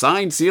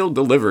 signed, sealed,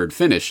 delivered,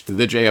 finished,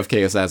 the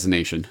JFK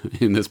assassination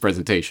in this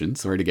presentation.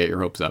 Sorry to get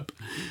your hopes up.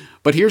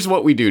 But here's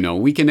what we do know.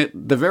 We can at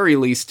the very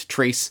least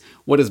trace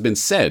what has been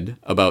said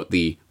about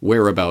the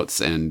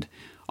whereabouts and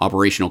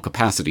operational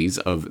capacities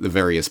of the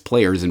various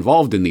players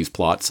involved in these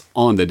plots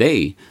on the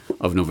day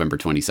of November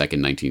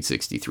 22nd,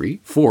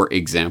 1963. For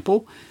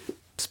example,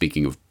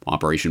 speaking of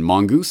Operation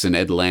Mongoose and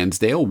Ed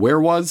Lansdale, where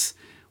was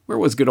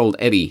good old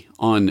Eddie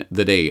on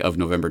the day of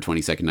November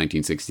 22nd,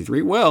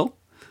 1963? Well,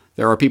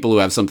 there are people who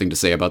have something to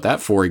say about that.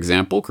 For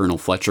example, Colonel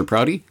Fletcher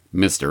Prouty,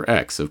 Mr.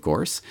 X, of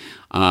course.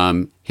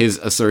 His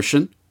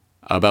assertion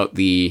about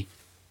the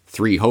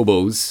three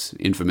hobos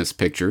infamous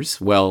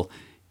pictures, well,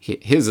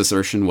 his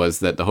assertion was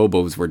that the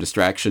hobos were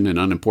distraction and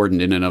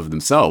unimportant in and of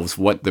themselves.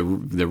 What the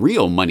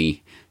real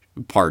money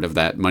part of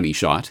that money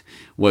shot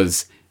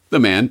was the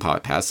man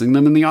passing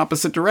them in the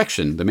opposite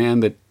direction, the man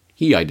that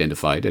he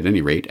identified, at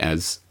any rate,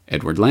 as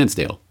Edward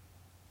Lansdale.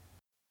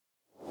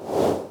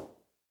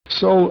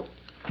 So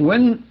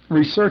when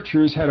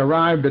researchers had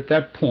arrived at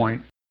that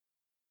point,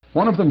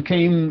 one of them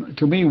came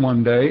to me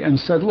one day and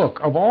said, look,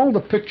 of all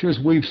the pictures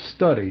we've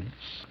studied,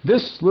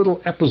 this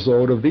little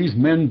episode of these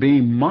men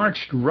being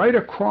marched right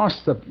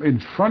across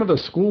in front of the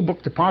school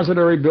book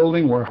depository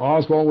building where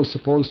Oswald was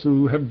supposed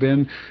to have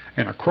been,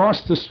 and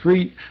across the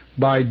street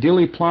by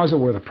Dealey Plaza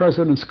where the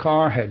president's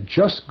car had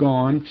just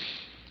gone,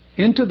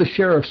 into the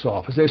sheriff's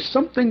office. There's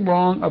something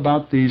wrong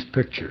about these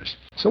pictures.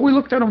 So we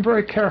looked at them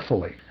very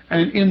carefully.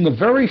 And in the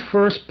very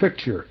first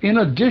picture, in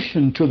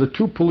addition to the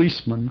two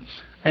policemen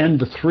and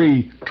the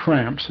three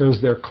tramps, as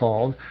they're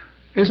called,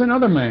 is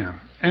another man.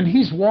 And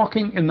he's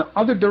walking in the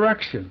other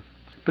direction.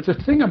 But the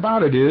thing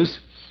about it is,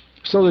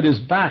 so that his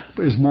back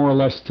is more or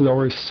less to,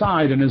 or his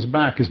side and his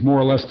back is more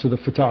or less to the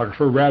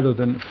photographer rather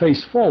than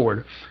face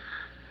forward.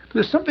 But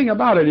there's something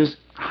about it is,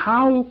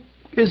 how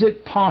is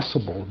it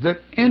possible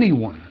that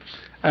anyone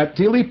at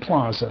Dealey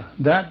Plaza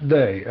that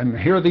day, and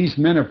here these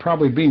men are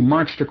probably being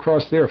marched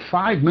across there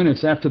 5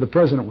 minutes after the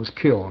president was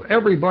killed.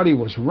 Everybody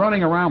was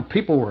running around.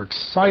 People were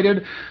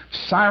excited.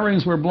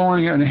 Sirens were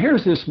blowing. And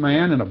here's this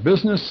man in a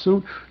business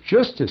suit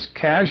just as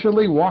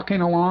casually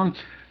walking along.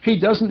 He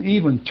doesn't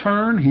even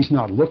turn. He's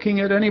not looking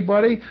at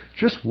anybody,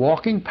 just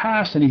walking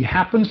past. And he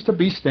happens to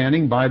be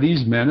standing by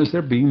these men as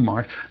they're being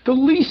marched. The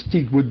least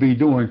he would be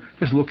doing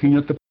is looking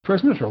at the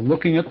prisoners or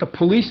looking at the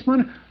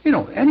policemen. You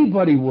know,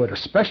 anybody would,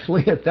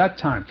 especially at that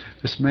time.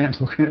 This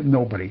man's looking at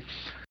nobody.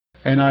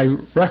 And I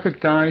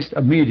recognized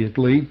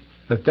immediately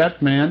that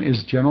that man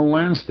is General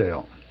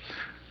Lansdale.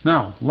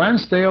 Now,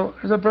 Lansdale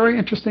is a very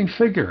interesting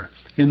figure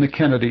in the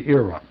Kennedy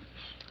era.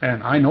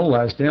 And I know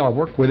Lansdale. I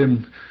worked with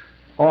him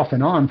off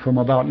and on from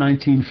about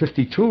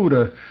 1952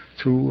 to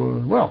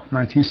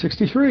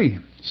 1963.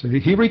 So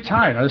he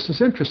retired. Now, this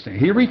is interesting.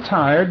 He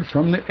retired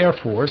from the Air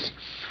Force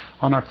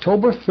on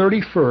October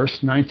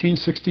 31st,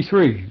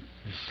 1963.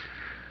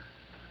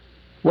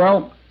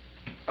 Well,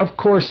 of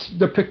course,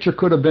 the picture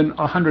could have been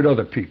 100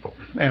 other people,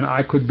 and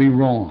I could be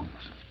wrong,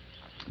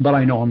 but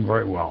I know him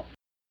very well.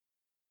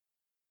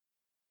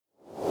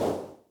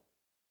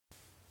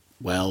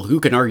 Well, who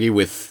can argue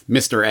with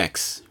Mr.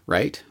 X,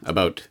 right?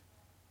 About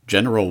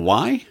General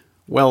Y?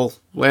 Well,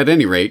 at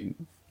any rate,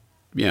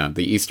 yeah,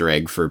 the Easter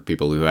egg for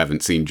people who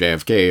haven't seen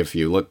JFK, if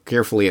you look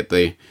carefully at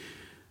the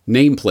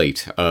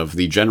nameplate of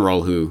the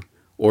general who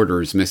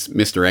orders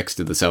Mr. X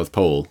to the South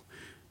Pole,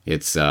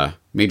 it's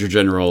Major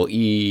General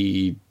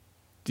E.D.G.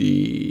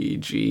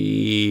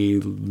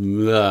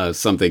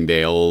 Something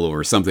Dale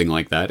or something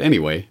like that.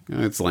 Anyway,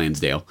 it's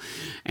Lansdale.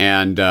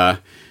 And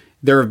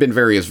there have been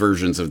various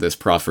versions of this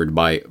proffered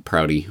by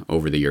Prouty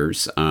over the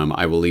years.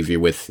 I will leave you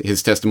with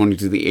his testimony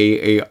to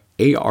the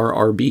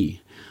ARRB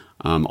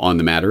on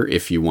the matter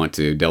if you want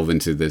to delve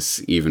into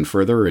this even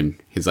further and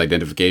his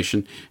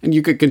identification. And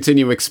you could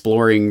continue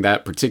exploring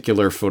that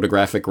particular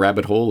photographic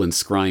rabbit hole and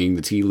scrying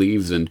the tea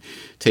leaves and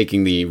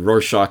taking the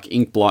Rorschach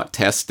inkblot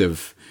test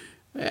of,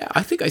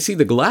 I think I see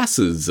the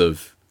glasses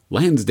of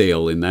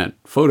Lansdale in that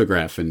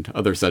photograph and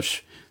other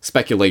such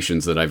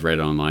speculations that I've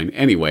read online.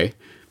 Anyway,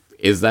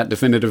 Is that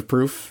definitive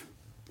proof?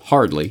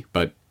 Hardly,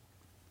 but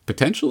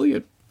potentially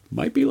it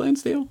might be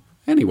Lansdale.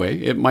 Anyway,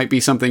 it might be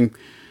something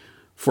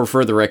for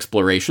further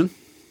exploration.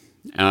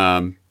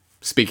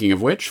 Speaking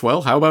of which,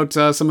 well, how about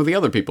some of the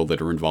other people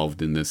that are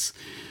involved in this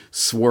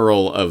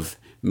swirl of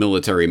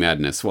military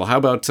madness? Well, how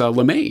about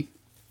LeMay?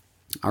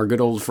 Our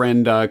good old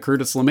friend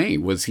Curtis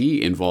LeMay. Was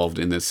he involved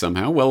in this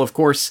somehow? Well, of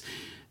course,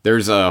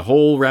 there's a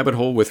whole rabbit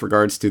hole with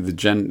regards to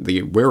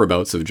the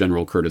whereabouts of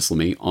General Curtis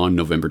LeMay on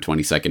November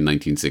 22nd,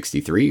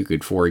 1963. You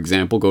could, for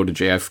example, go to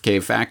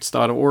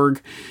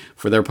jfkfacts.org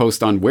for their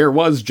post on Where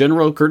Was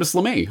General Curtis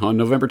LeMay on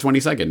November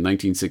 22nd,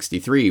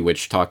 1963,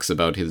 which talks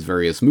about his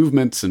various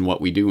movements and what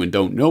we do and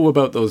don't know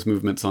about those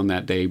movements on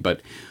that day,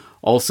 but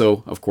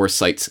also, of course,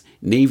 cites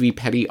Navy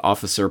Petty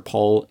Officer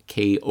Paul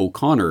K.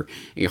 O'Connor,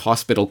 a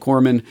hospital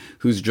corpsman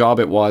whose job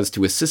it was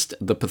to assist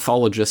the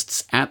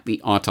pathologists at the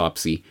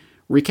autopsy,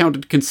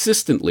 recounted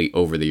consistently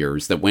over the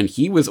years that when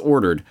he was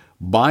ordered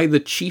by the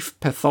chief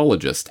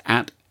pathologist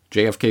at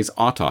JFK's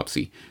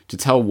autopsy to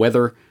tell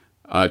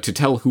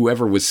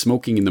whoever was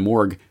smoking in the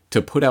morgue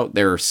to put out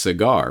their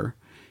cigar,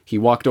 he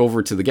walked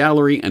over to the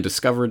gallery and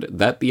discovered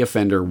that the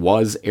offender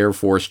was Air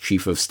Force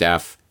Chief of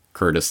Staff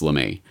Curtis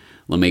LeMay.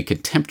 LeMay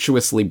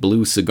contemptuously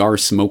blew cigar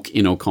smoke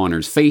in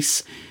O'Connor's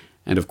face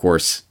and, of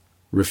course,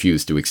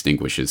 refused to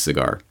extinguish his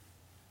cigar.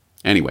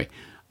 Anyway,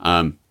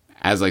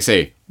 as I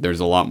say, there's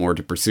a lot more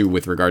to pursue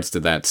with regards to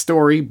that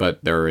story,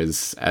 but there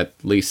is at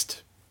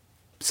least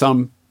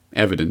some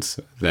evidence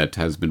that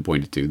has been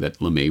pointed to that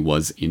LeMay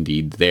was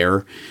indeed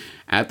there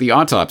at the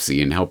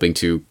autopsy and helping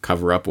to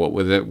cover up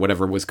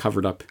whatever was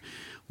covered up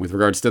with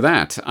regards to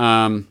that.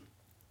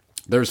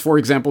 There's, for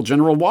example,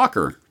 General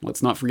Walker.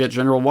 Let's not forget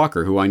General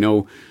Walker, who I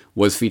know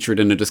was featured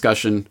in a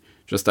discussion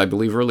just, I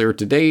believe, earlier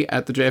today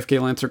at the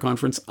JFK Lancer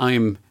Conference. I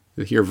am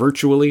here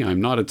virtually.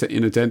 I'm not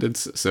in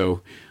attendance,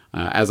 so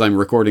as I'm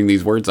recording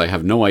these words, I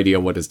have no idea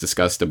what is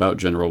discussed about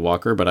General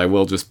Walker, but I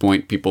will just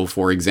point people,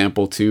 for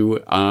example,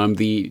 to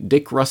the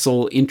Dick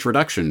Russell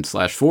introduction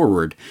 /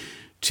 forward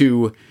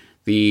to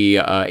the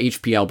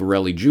H.P.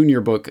 Albarelli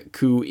Jr. book,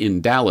 Coup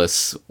in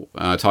Dallas,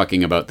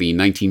 talking about the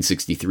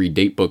 1963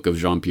 datebook of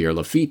Jean-Pierre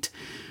Lafitte,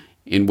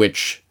 in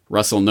which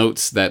Russell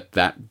notes that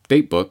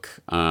datebook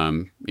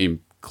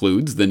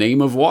includes the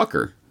name of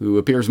Walker, who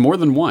appears more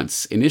than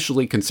once,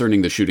 initially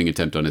concerning the shooting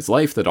attempt on his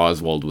life that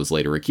Oswald was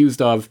later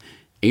accused of.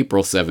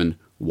 April 7,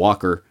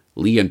 Walker,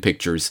 Leon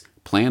Pictures,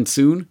 planned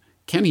soon?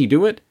 Can he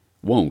do it?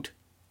 Won't.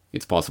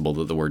 It's possible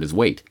that the word is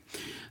wait.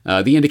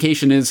 The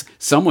indication is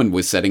someone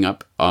was setting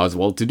up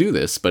Oswald to do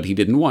this, but he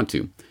didn't want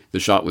to.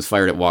 The shot was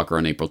fired at Walker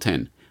on April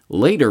 10.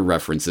 Later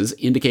references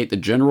indicate that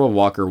General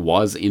Walker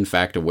was in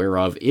fact aware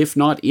of, if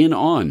not in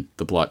on,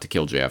 the plot to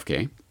kill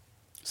JFK.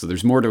 So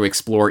there's more to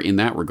explore in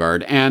that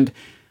regard. And,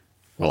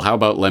 well, how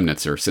about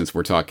Lemnitzer, since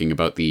we're talking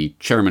about the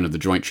chairman of the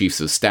Joint Chiefs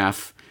of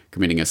Staff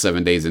committing a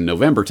 7 days in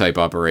November type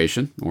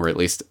operation, or at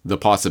least the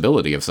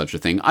possibility of such a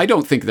thing. I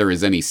don't think there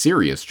is any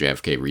serious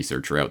JFK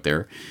researcher out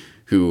there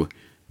who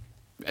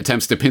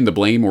attempts to pin the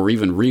blame or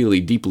even really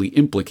deeply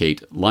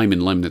implicate Lyman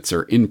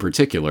Lemnitzer in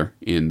particular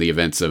in the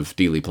events of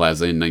Dealey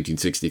Plaza in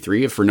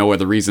 1963, if for no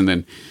other reason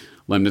than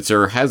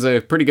Lemnitzer has a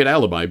pretty good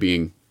alibi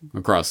being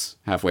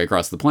halfway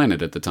across the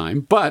planet at the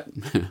time. But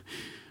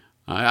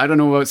I don't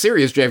know about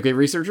serious JFK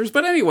researchers,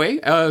 but anyway,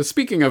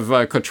 speaking of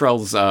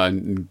Cottrell's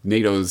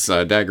NATO's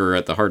Dagger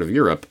at the Heart of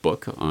Europe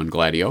book on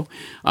Gladio,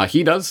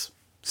 he does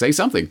say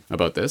something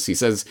about this. He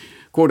says,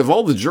 quote, "Of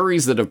all the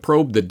juries that have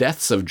probed the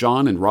deaths of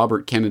John and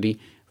Robert Kennedy,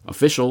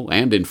 official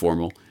and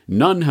informal,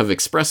 none have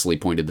expressly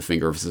pointed the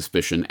finger of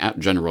suspicion at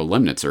General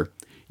Lemnitzer.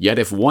 Yet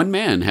if one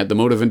man had the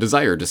motive and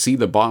desire to see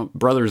the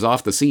brothers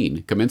off the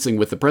scene, commencing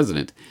with the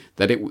president,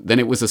 then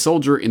it was a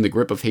soldier in the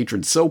grip of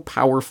hatred so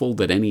powerful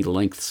that any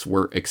lengths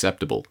were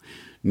acceptable.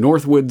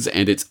 Northwoods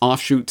and its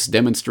offshoots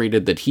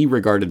demonstrated that he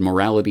regarded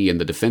morality and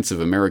the defense of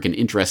American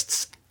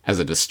interests as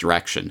a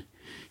distraction.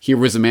 Here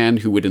was a man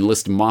who would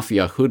enlist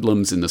mafia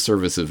hoodlums in the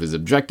service of his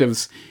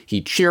objectives. He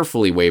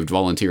cheerfully waved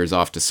volunteers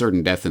off to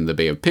certain death in the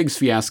Bay of Pigs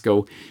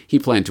fiasco. He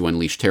planned to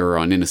unleash terror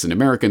on innocent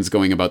Americans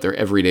going about their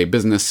everyday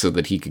business so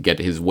that he could get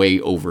his way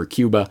over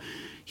Cuba.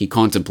 He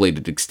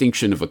contemplated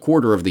extinction of a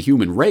quarter of the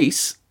human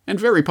race, and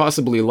very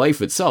possibly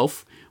life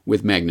itself,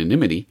 with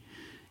magnanimity.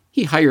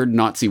 He hired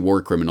Nazi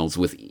war criminals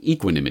with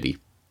equanimity.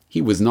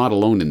 He was not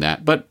alone in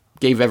that, but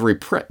gave every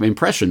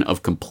impression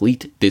of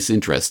complete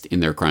disinterest in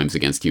their crimes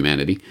against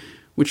humanity,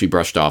 which he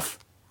brushed off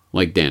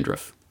like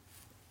dandruff."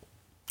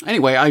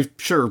 Anyway, I'm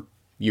sure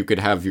you could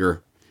have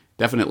your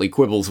definitely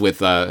quibbles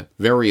with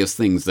various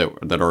things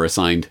that are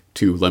assigned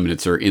to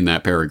Lemnitzer in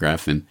that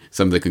paragraph and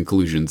some of the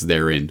conclusions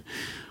therein.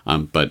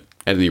 But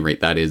at any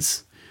rate, that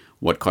is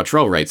what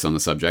Cottrell writes on the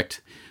subject.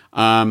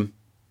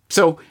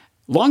 So,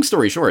 long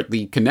story short,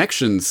 the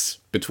connections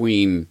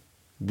between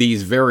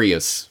these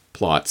various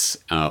plots,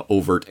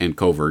 overt and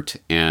covert,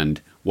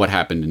 and what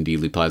happened in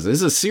Dealey Plaza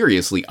is a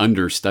seriously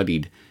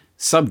understudied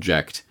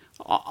subject.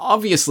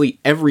 Obviously,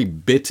 every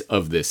bit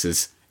of this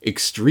is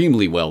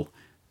extremely well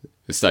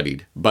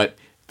studied, but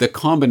the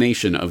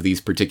combination of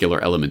these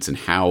particular elements and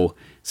how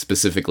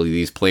specifically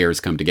these players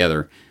come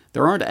together,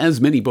 there aren't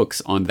as many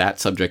books on that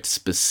subject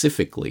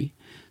specifically.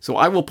 So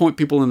I will point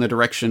people in the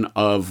direction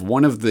of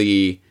one of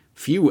the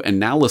few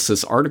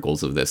analysis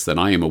articles of this that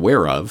I am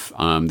aware of,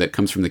 that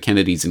comes from the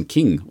Kennedys and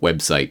King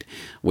website,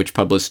 which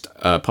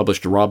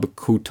published Rob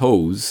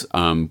Couteau's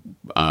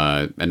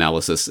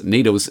analysis,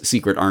 NATO's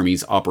Secret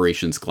Armies,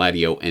 Operations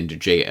Gladio and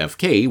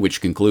JFK,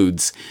 which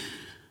concludes,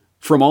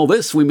 from all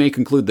this, we may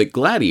conclude that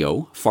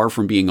Gladio, far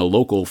from being a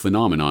local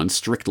phenomenon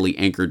strictly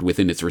anchored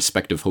within its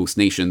respective host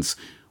nations,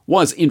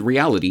 was in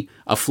reality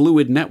a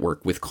fluid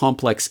network with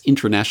complex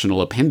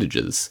international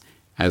appendages.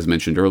 As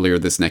mentioned earlier,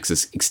 this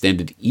nexus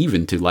extended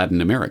even to Latin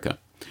America.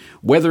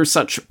 Whether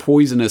such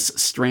poisonous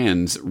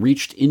strands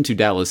reached into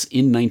Dallas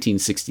in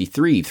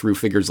 1963 through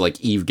figures like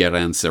Yves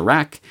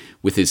Guérin-Serac,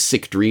 with his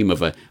sick dream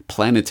of a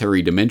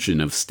planetary dimension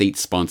of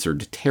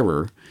state-sponsored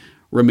terror,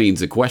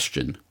 remains a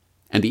question,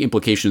 and the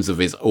implications of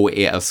his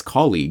OAS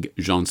colleague,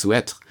 Jean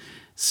Suetre,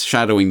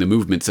 shadowing the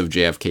movements of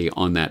JFK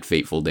on that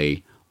fateful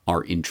day,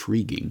 are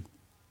intriguing.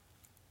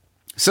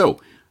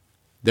 So,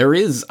 there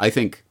is, I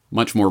think,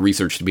 much more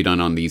research to be done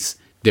on these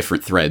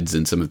different threads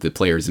and some of the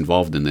players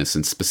involved in this,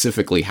 and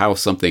specifically how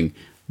something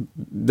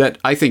that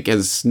I think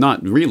has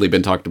not really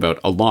been talked about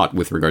a lot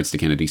with regards to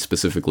Kennedy,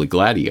 specifically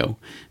Gladio,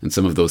 and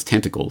some of those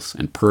tentacles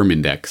and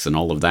Permindex and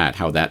all of that,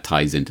 how that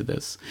ties into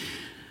this.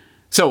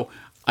 So,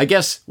 I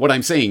guess what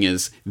I'm saying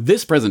is,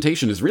 this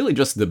presentation is really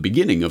just the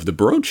beginning of the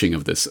broaching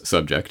of this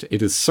subject.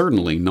 It is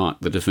certainly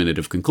not the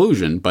definitive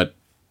conclusion, but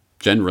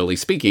generally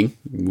speaking,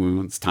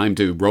 it's time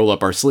to roll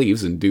up our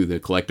sleeves and do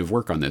the collective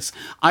work on this.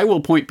 I will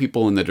point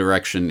people in the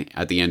direction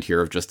at the end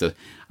here of just a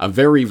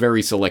very,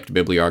 very select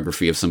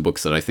bibliography of some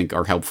books that I think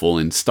are helpful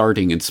in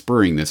starting and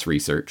spurring this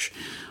research.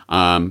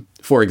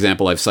 For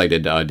example, I've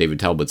cited David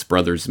Talbot's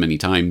Brothers many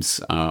times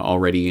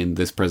already in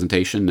this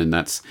presentation, and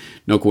that's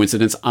no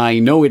coincidence. I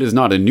know it is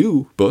not a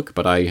new book,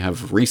 but I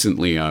have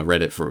recently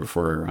read it for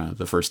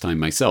the first time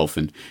myself,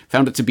 and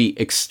found it to be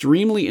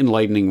extremely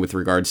enlightening with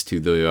regards to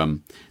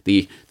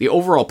the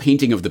overall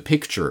painting of the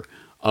picture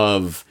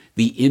of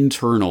the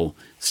internal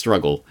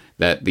struggle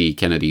that the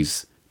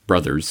Kennedys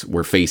brothers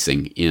were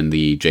facing in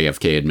the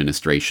JFK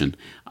administration,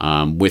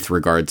 with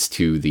regards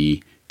to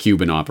the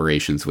Cuban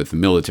operations with the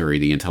military,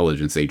 the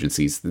intelligence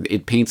agencies.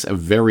 It paints a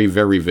very,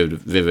 very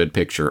vivid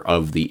picture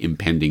of the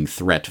impending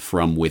threat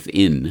from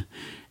within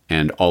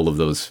and all of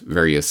those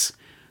various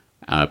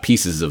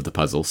pieces of the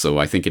puzzle. So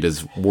I think it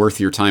is worth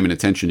your time and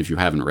attention if you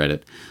haven't read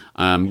it.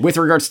 With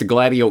regards to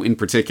Gladio in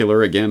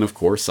particular, again, of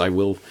course, I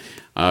will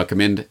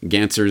commend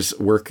Ganser's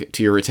work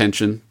to your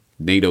attention.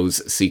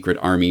 NATO's Secret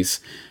Armies,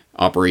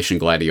 Operation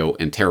Gladio,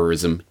 and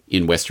Terrorism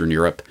in Western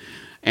Europe.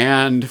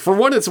 And for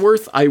what it's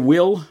worth, I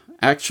will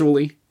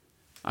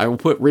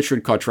put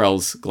Richard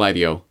Cottrell's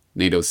Gladio,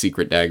 NATO's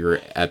Secret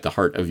Dagger at the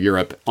Heart of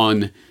Europe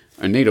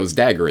NATO's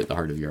Dagger at the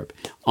Heart of Europe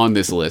on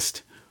this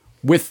list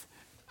with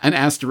an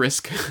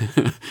asterisk.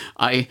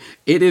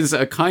 It is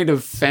a kind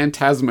of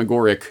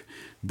phantasmagoric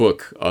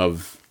book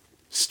of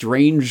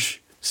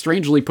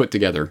strangely put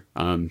together,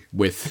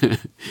 with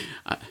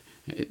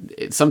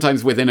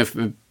sometimes within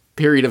a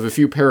period of a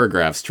few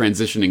paragraphs,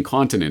 transitioning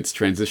continents,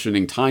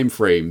 transitioning time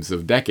frames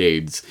of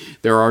decades.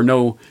 There's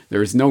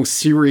no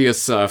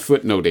serious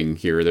footnoting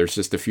here. There's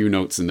just a few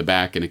notes in the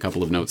back and a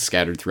couple of notes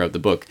scattered throughout the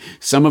book.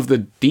 Some of the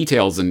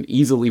details and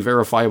easily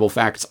verifiable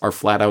facts are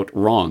flat out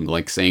wrong,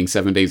 like saying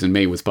 7 Days in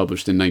May was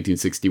published in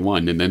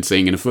 1961 and then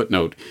saying in a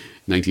footnote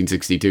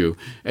 1962,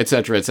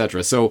 etc.,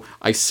 etc. So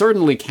I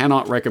certainly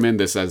cannot recommend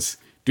this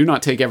do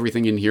not take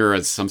everything in here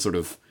as some sort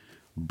of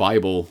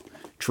Bible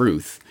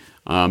truth.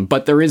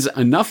 But there is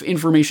enough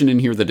information in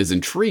here that is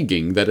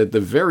intriguing that at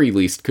the very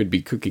least could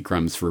be cookie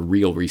crumbs for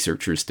real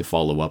researchers to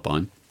follow up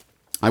on.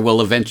 I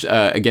will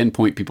again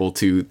point people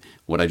to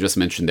what I just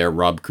mentioned there,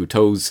 Rob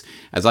Couteau's,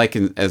 as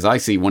I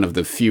see, one of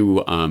the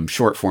few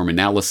short form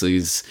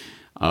analyses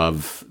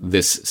of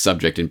this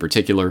subject in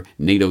particular,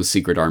 NATO's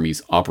Secret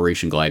Armies,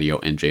 Operation Gladio,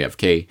 and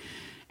JFK.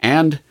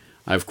 And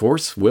I, of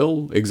course,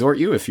 will exhort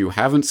you, if you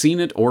haven't seen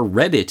it or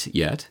read it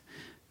yet,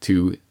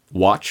 to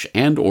watch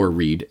and or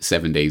read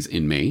 7 Days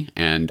in May,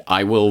 and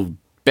I will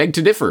beg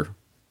to differ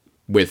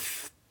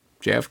with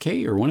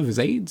JFK or one of his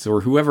aides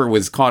or whoever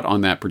was caught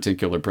on that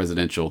particular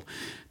presidential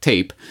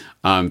tape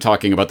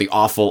talking about the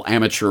awful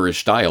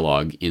amateurish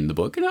dialogue in the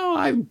book. No,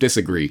 I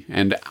disagree.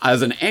 And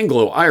as an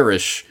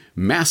Anglo-Irish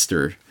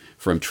master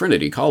from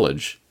Trinity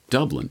College,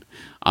 Dublin,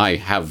 I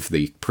have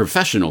the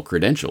professional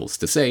credentials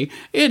to say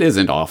it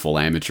isn't awful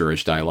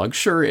amateurish dialogue.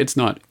 Sure, it's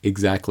not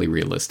exactly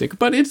realistic,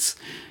 but it's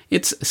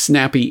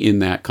snappy in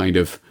that kind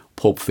of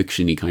Pulp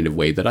Fiction-y kind of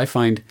way that I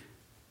find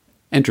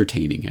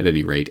entertaining at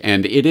any rate.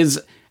 And it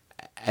is,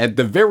 at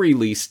the very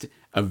least,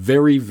 a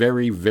very,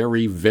 very,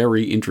 very,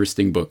 very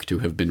interesting book to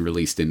have been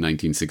released in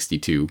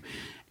 1962.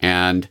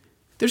 And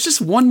there's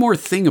just one more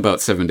thing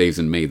about 7 Days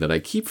in May that I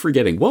keep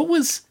forgetting. What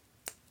was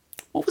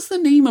the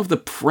name of the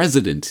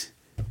president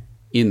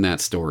in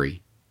that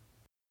story?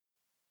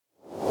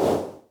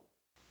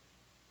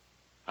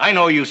 I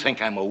know you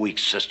think I'm a weak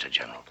sister,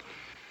 General.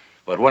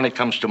 But when it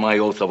comes to my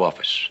oath of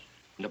office,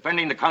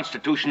 Defending the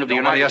Constitution of the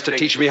Nobody United has States.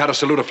 to teach me how to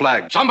salute a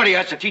flag. Somebody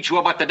has to teach you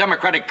about the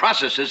democratic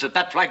processes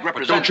that flag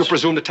represents. But don't you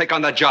presume to take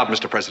on that job,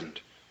 Mr.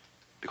 President.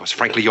 Because,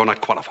 frankly, you're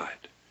not qualified.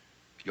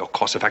 Your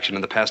course of action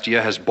in the past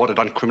year has bordered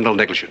on criminal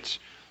negligence.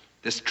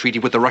 This treaty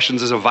with the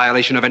Russians is a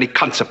violation of any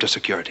concept of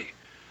security.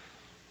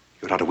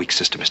 You're not a weak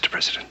sister, Mr.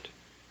 President.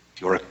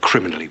 You're a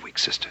criminally weak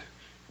sister.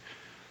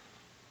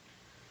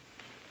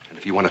 And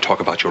if you want to talk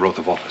about your oath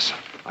of office,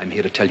 I'm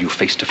here to tell you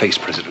face to face,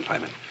 President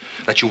Lyman,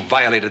 that you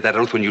violated that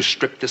oath when you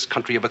stripped this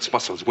country of its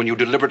muscles, when you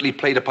deliberately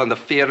played upon the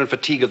fear and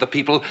fatigue of the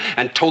people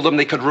and told them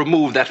they could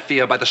remove that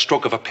fear by the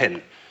stroke of a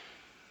pen.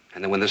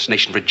 And then when this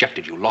nation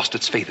rejected you, lost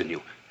its faith in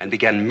you, and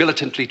began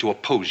militantly to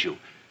oppose you,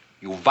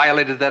 you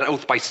violated that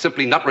oath by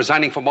simply not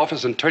resigning from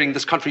office and turning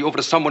this country over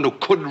to someone who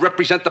could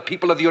represent the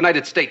people of the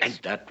United States. And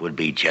that would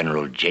be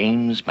General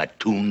James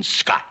Mattoon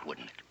Scott,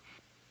 wouldn't it?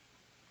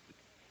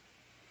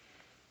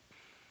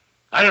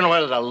 I don't know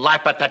whether to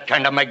laugh at that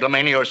kind of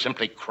megalomania or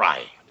simply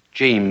cry.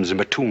 James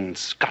Mattoon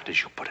Scott,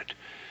 as you put it,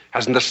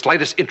 hasn't the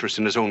slightest interest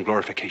in his own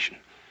glorification.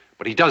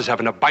 But he does have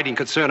an abiding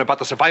concern about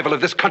the survival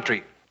of this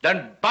country.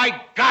 Then,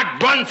 by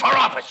God, run for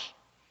office.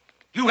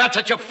 You have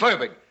such a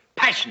fervent,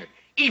 passionate,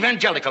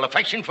 evangelical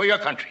affection for your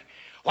country.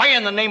 Why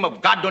in the name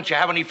of God don't you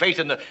have any faith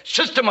in the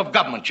system of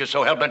government you're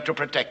so hell-bent to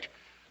protect?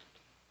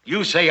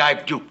 You say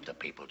I've duped the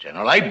people,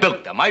 General. I've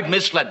built them. I've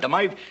misled them.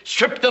 I've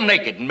stripped them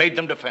naked and made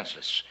them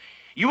defenseless.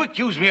 You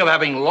accuse me of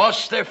having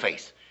lost their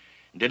faith,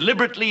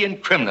 deliberately and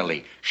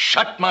criminally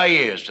shut my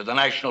ears to the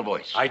national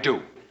voice. I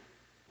do.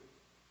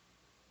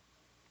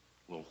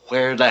 Well,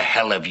 where the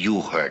hell have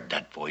you heard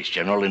that voice,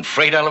 General? In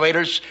freight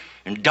elevators?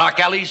 In dark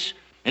alleys?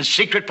 In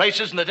secret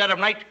places in the dead of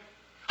night?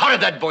 How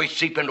did that voice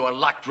seep into a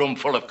locked room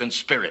full of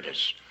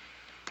conspirators?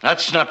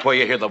 That's not where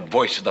you hear the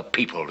voice of the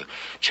people,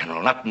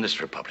 General, not in this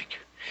republic.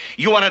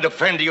 You want to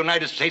defend the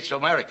United States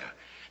of America,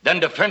 then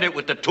defend it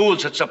with the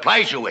tools it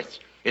supplies you with,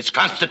 its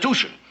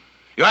Constitution.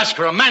 You ask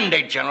for a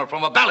mandate, General,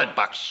 from a ballot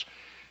box.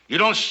 You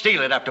don't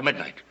steal it after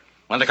midnight,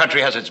 when the country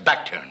has its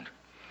back turned.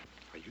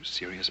 Are you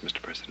serious, Mr.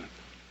 President?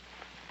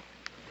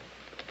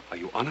 Are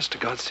you honest to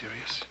God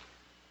serious?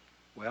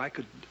 Why, I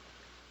could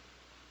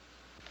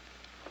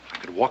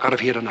walk out of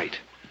here tonight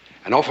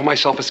and offer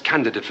myself as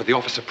candidate for the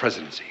office of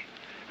presidency.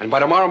 And by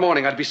tomorrow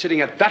morning, I'd be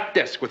sitting at that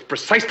desk with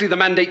precisely the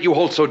mandate you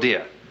hold so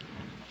dear.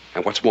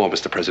 And what's more,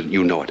 Mr. President,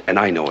 you know it, and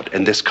I know it,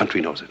 and this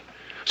country knows it.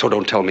 So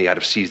don't tell me I'd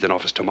have seized an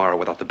office tomorrow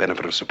without the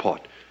benefit of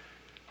support.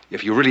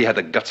 If you really had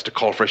the guts to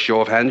call for a show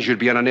of hands, you'd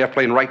be on an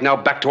airplane right now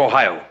back to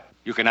Ohio.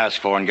 You can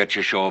ask for and get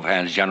your show of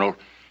hands, General.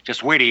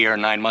 Just wait a year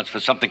and 9 months for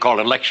something called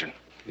election.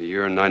 A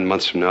year and 9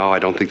 months from now, I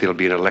don't think there'll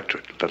be an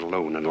electorate, let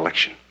alone an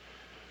election.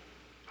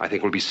 I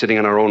think we'll be sitting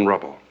on our own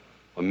rubble.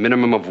 A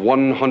minimum of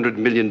 100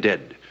 million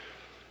dead.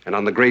 And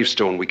on the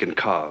gravestone we can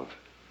carve,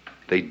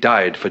 they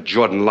died for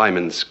Jordan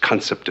Lyman's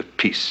concept of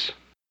peace.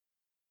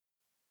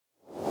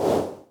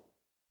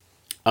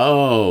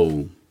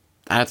 Oh,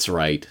 that's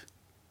right.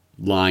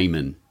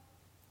 Lyman.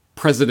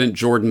 President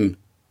Jordan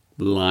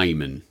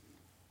Lyman.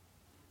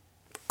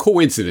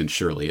 Coincidence,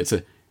 surely. It's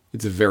a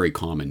very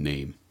common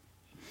name.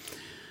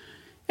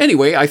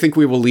 Anyway, I think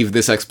we will leave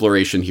this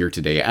exploration here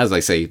today. As I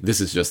say, this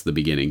is just the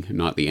beginning,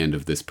 not the end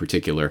of this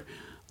particular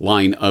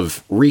line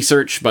of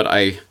research, but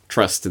I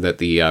trust that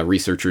the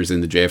researchers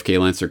in the JFK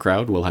Lancer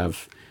crowd will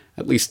have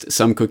at least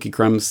some cookie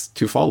crumbs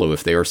to follow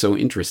if they are so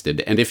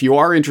interested. And if you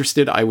are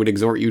interested, I would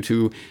exhort you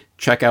to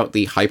check out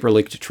the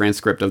hyperlinked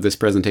transcript of this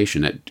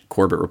presentation at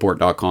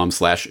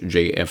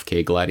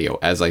corbettreport.com/JFK Gladio.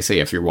 As I say,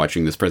 if you're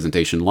watching this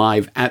presentation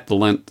live at the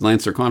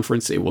Lancer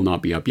conference, it will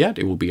not be up yet.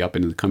 It will be up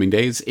in the coming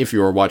days. If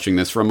you are watching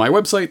this from my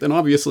website, then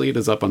obviously it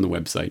is up on the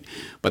website.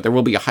 But there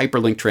will be a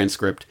hyperlinked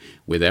transcript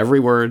with every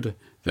word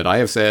that I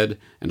have said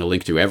and a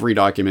link to every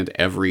document,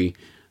 every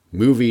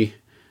movie,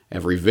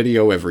 every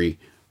video, every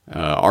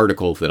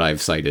article that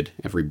I've cited,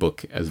 every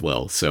book as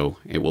well. So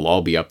it will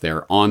all be up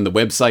there on the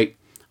website.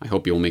 I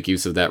hope you'll make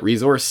use of that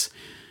resource.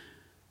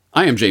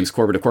 I am James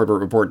Corbett of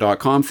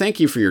CorbettReport.com. Thank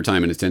you for your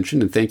time and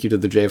attention, and thank you to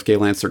the JFK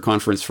Lancer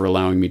Conference for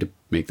allowing me to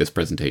make this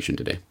presentation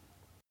today.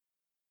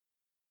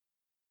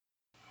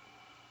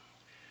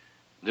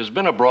 There's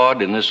been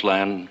abroad in this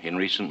land in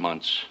recent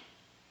months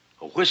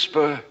a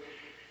whisper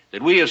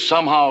that we have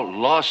somehow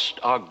lost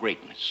our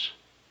greatness,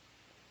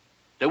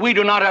 that we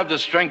do not have the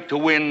strength to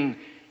win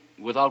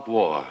without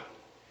war,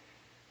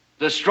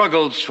 the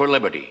struggles for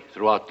liberty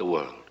throughout the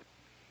world.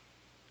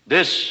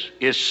 This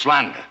is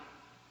slander,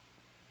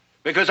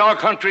 because our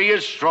country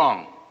is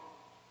strong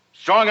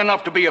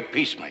enough to be a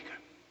peacemaker.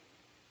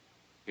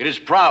 It is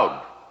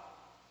proud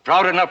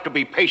enough to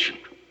be patient.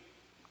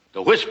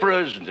 The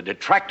whisperers and the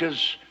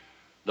detractors,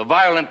 the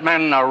violent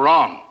men are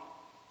wrong.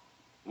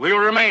 We will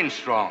remain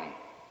strong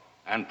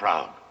and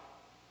proud,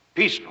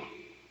 peaceful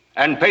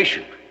and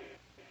patient.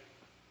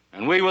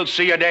 And we will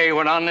see a day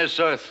when on this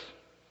earth,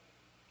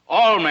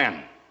 all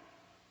men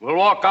will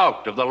walk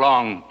out of the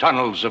long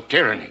tunnels of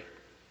tyranny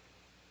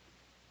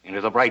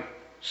into the bright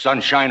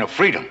sunshine of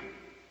freedom. Ladies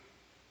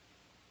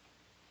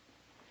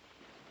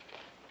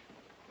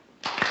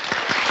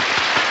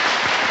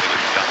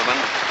and gentlemen,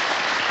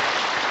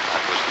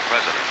 that was the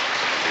President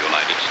of the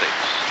United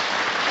States.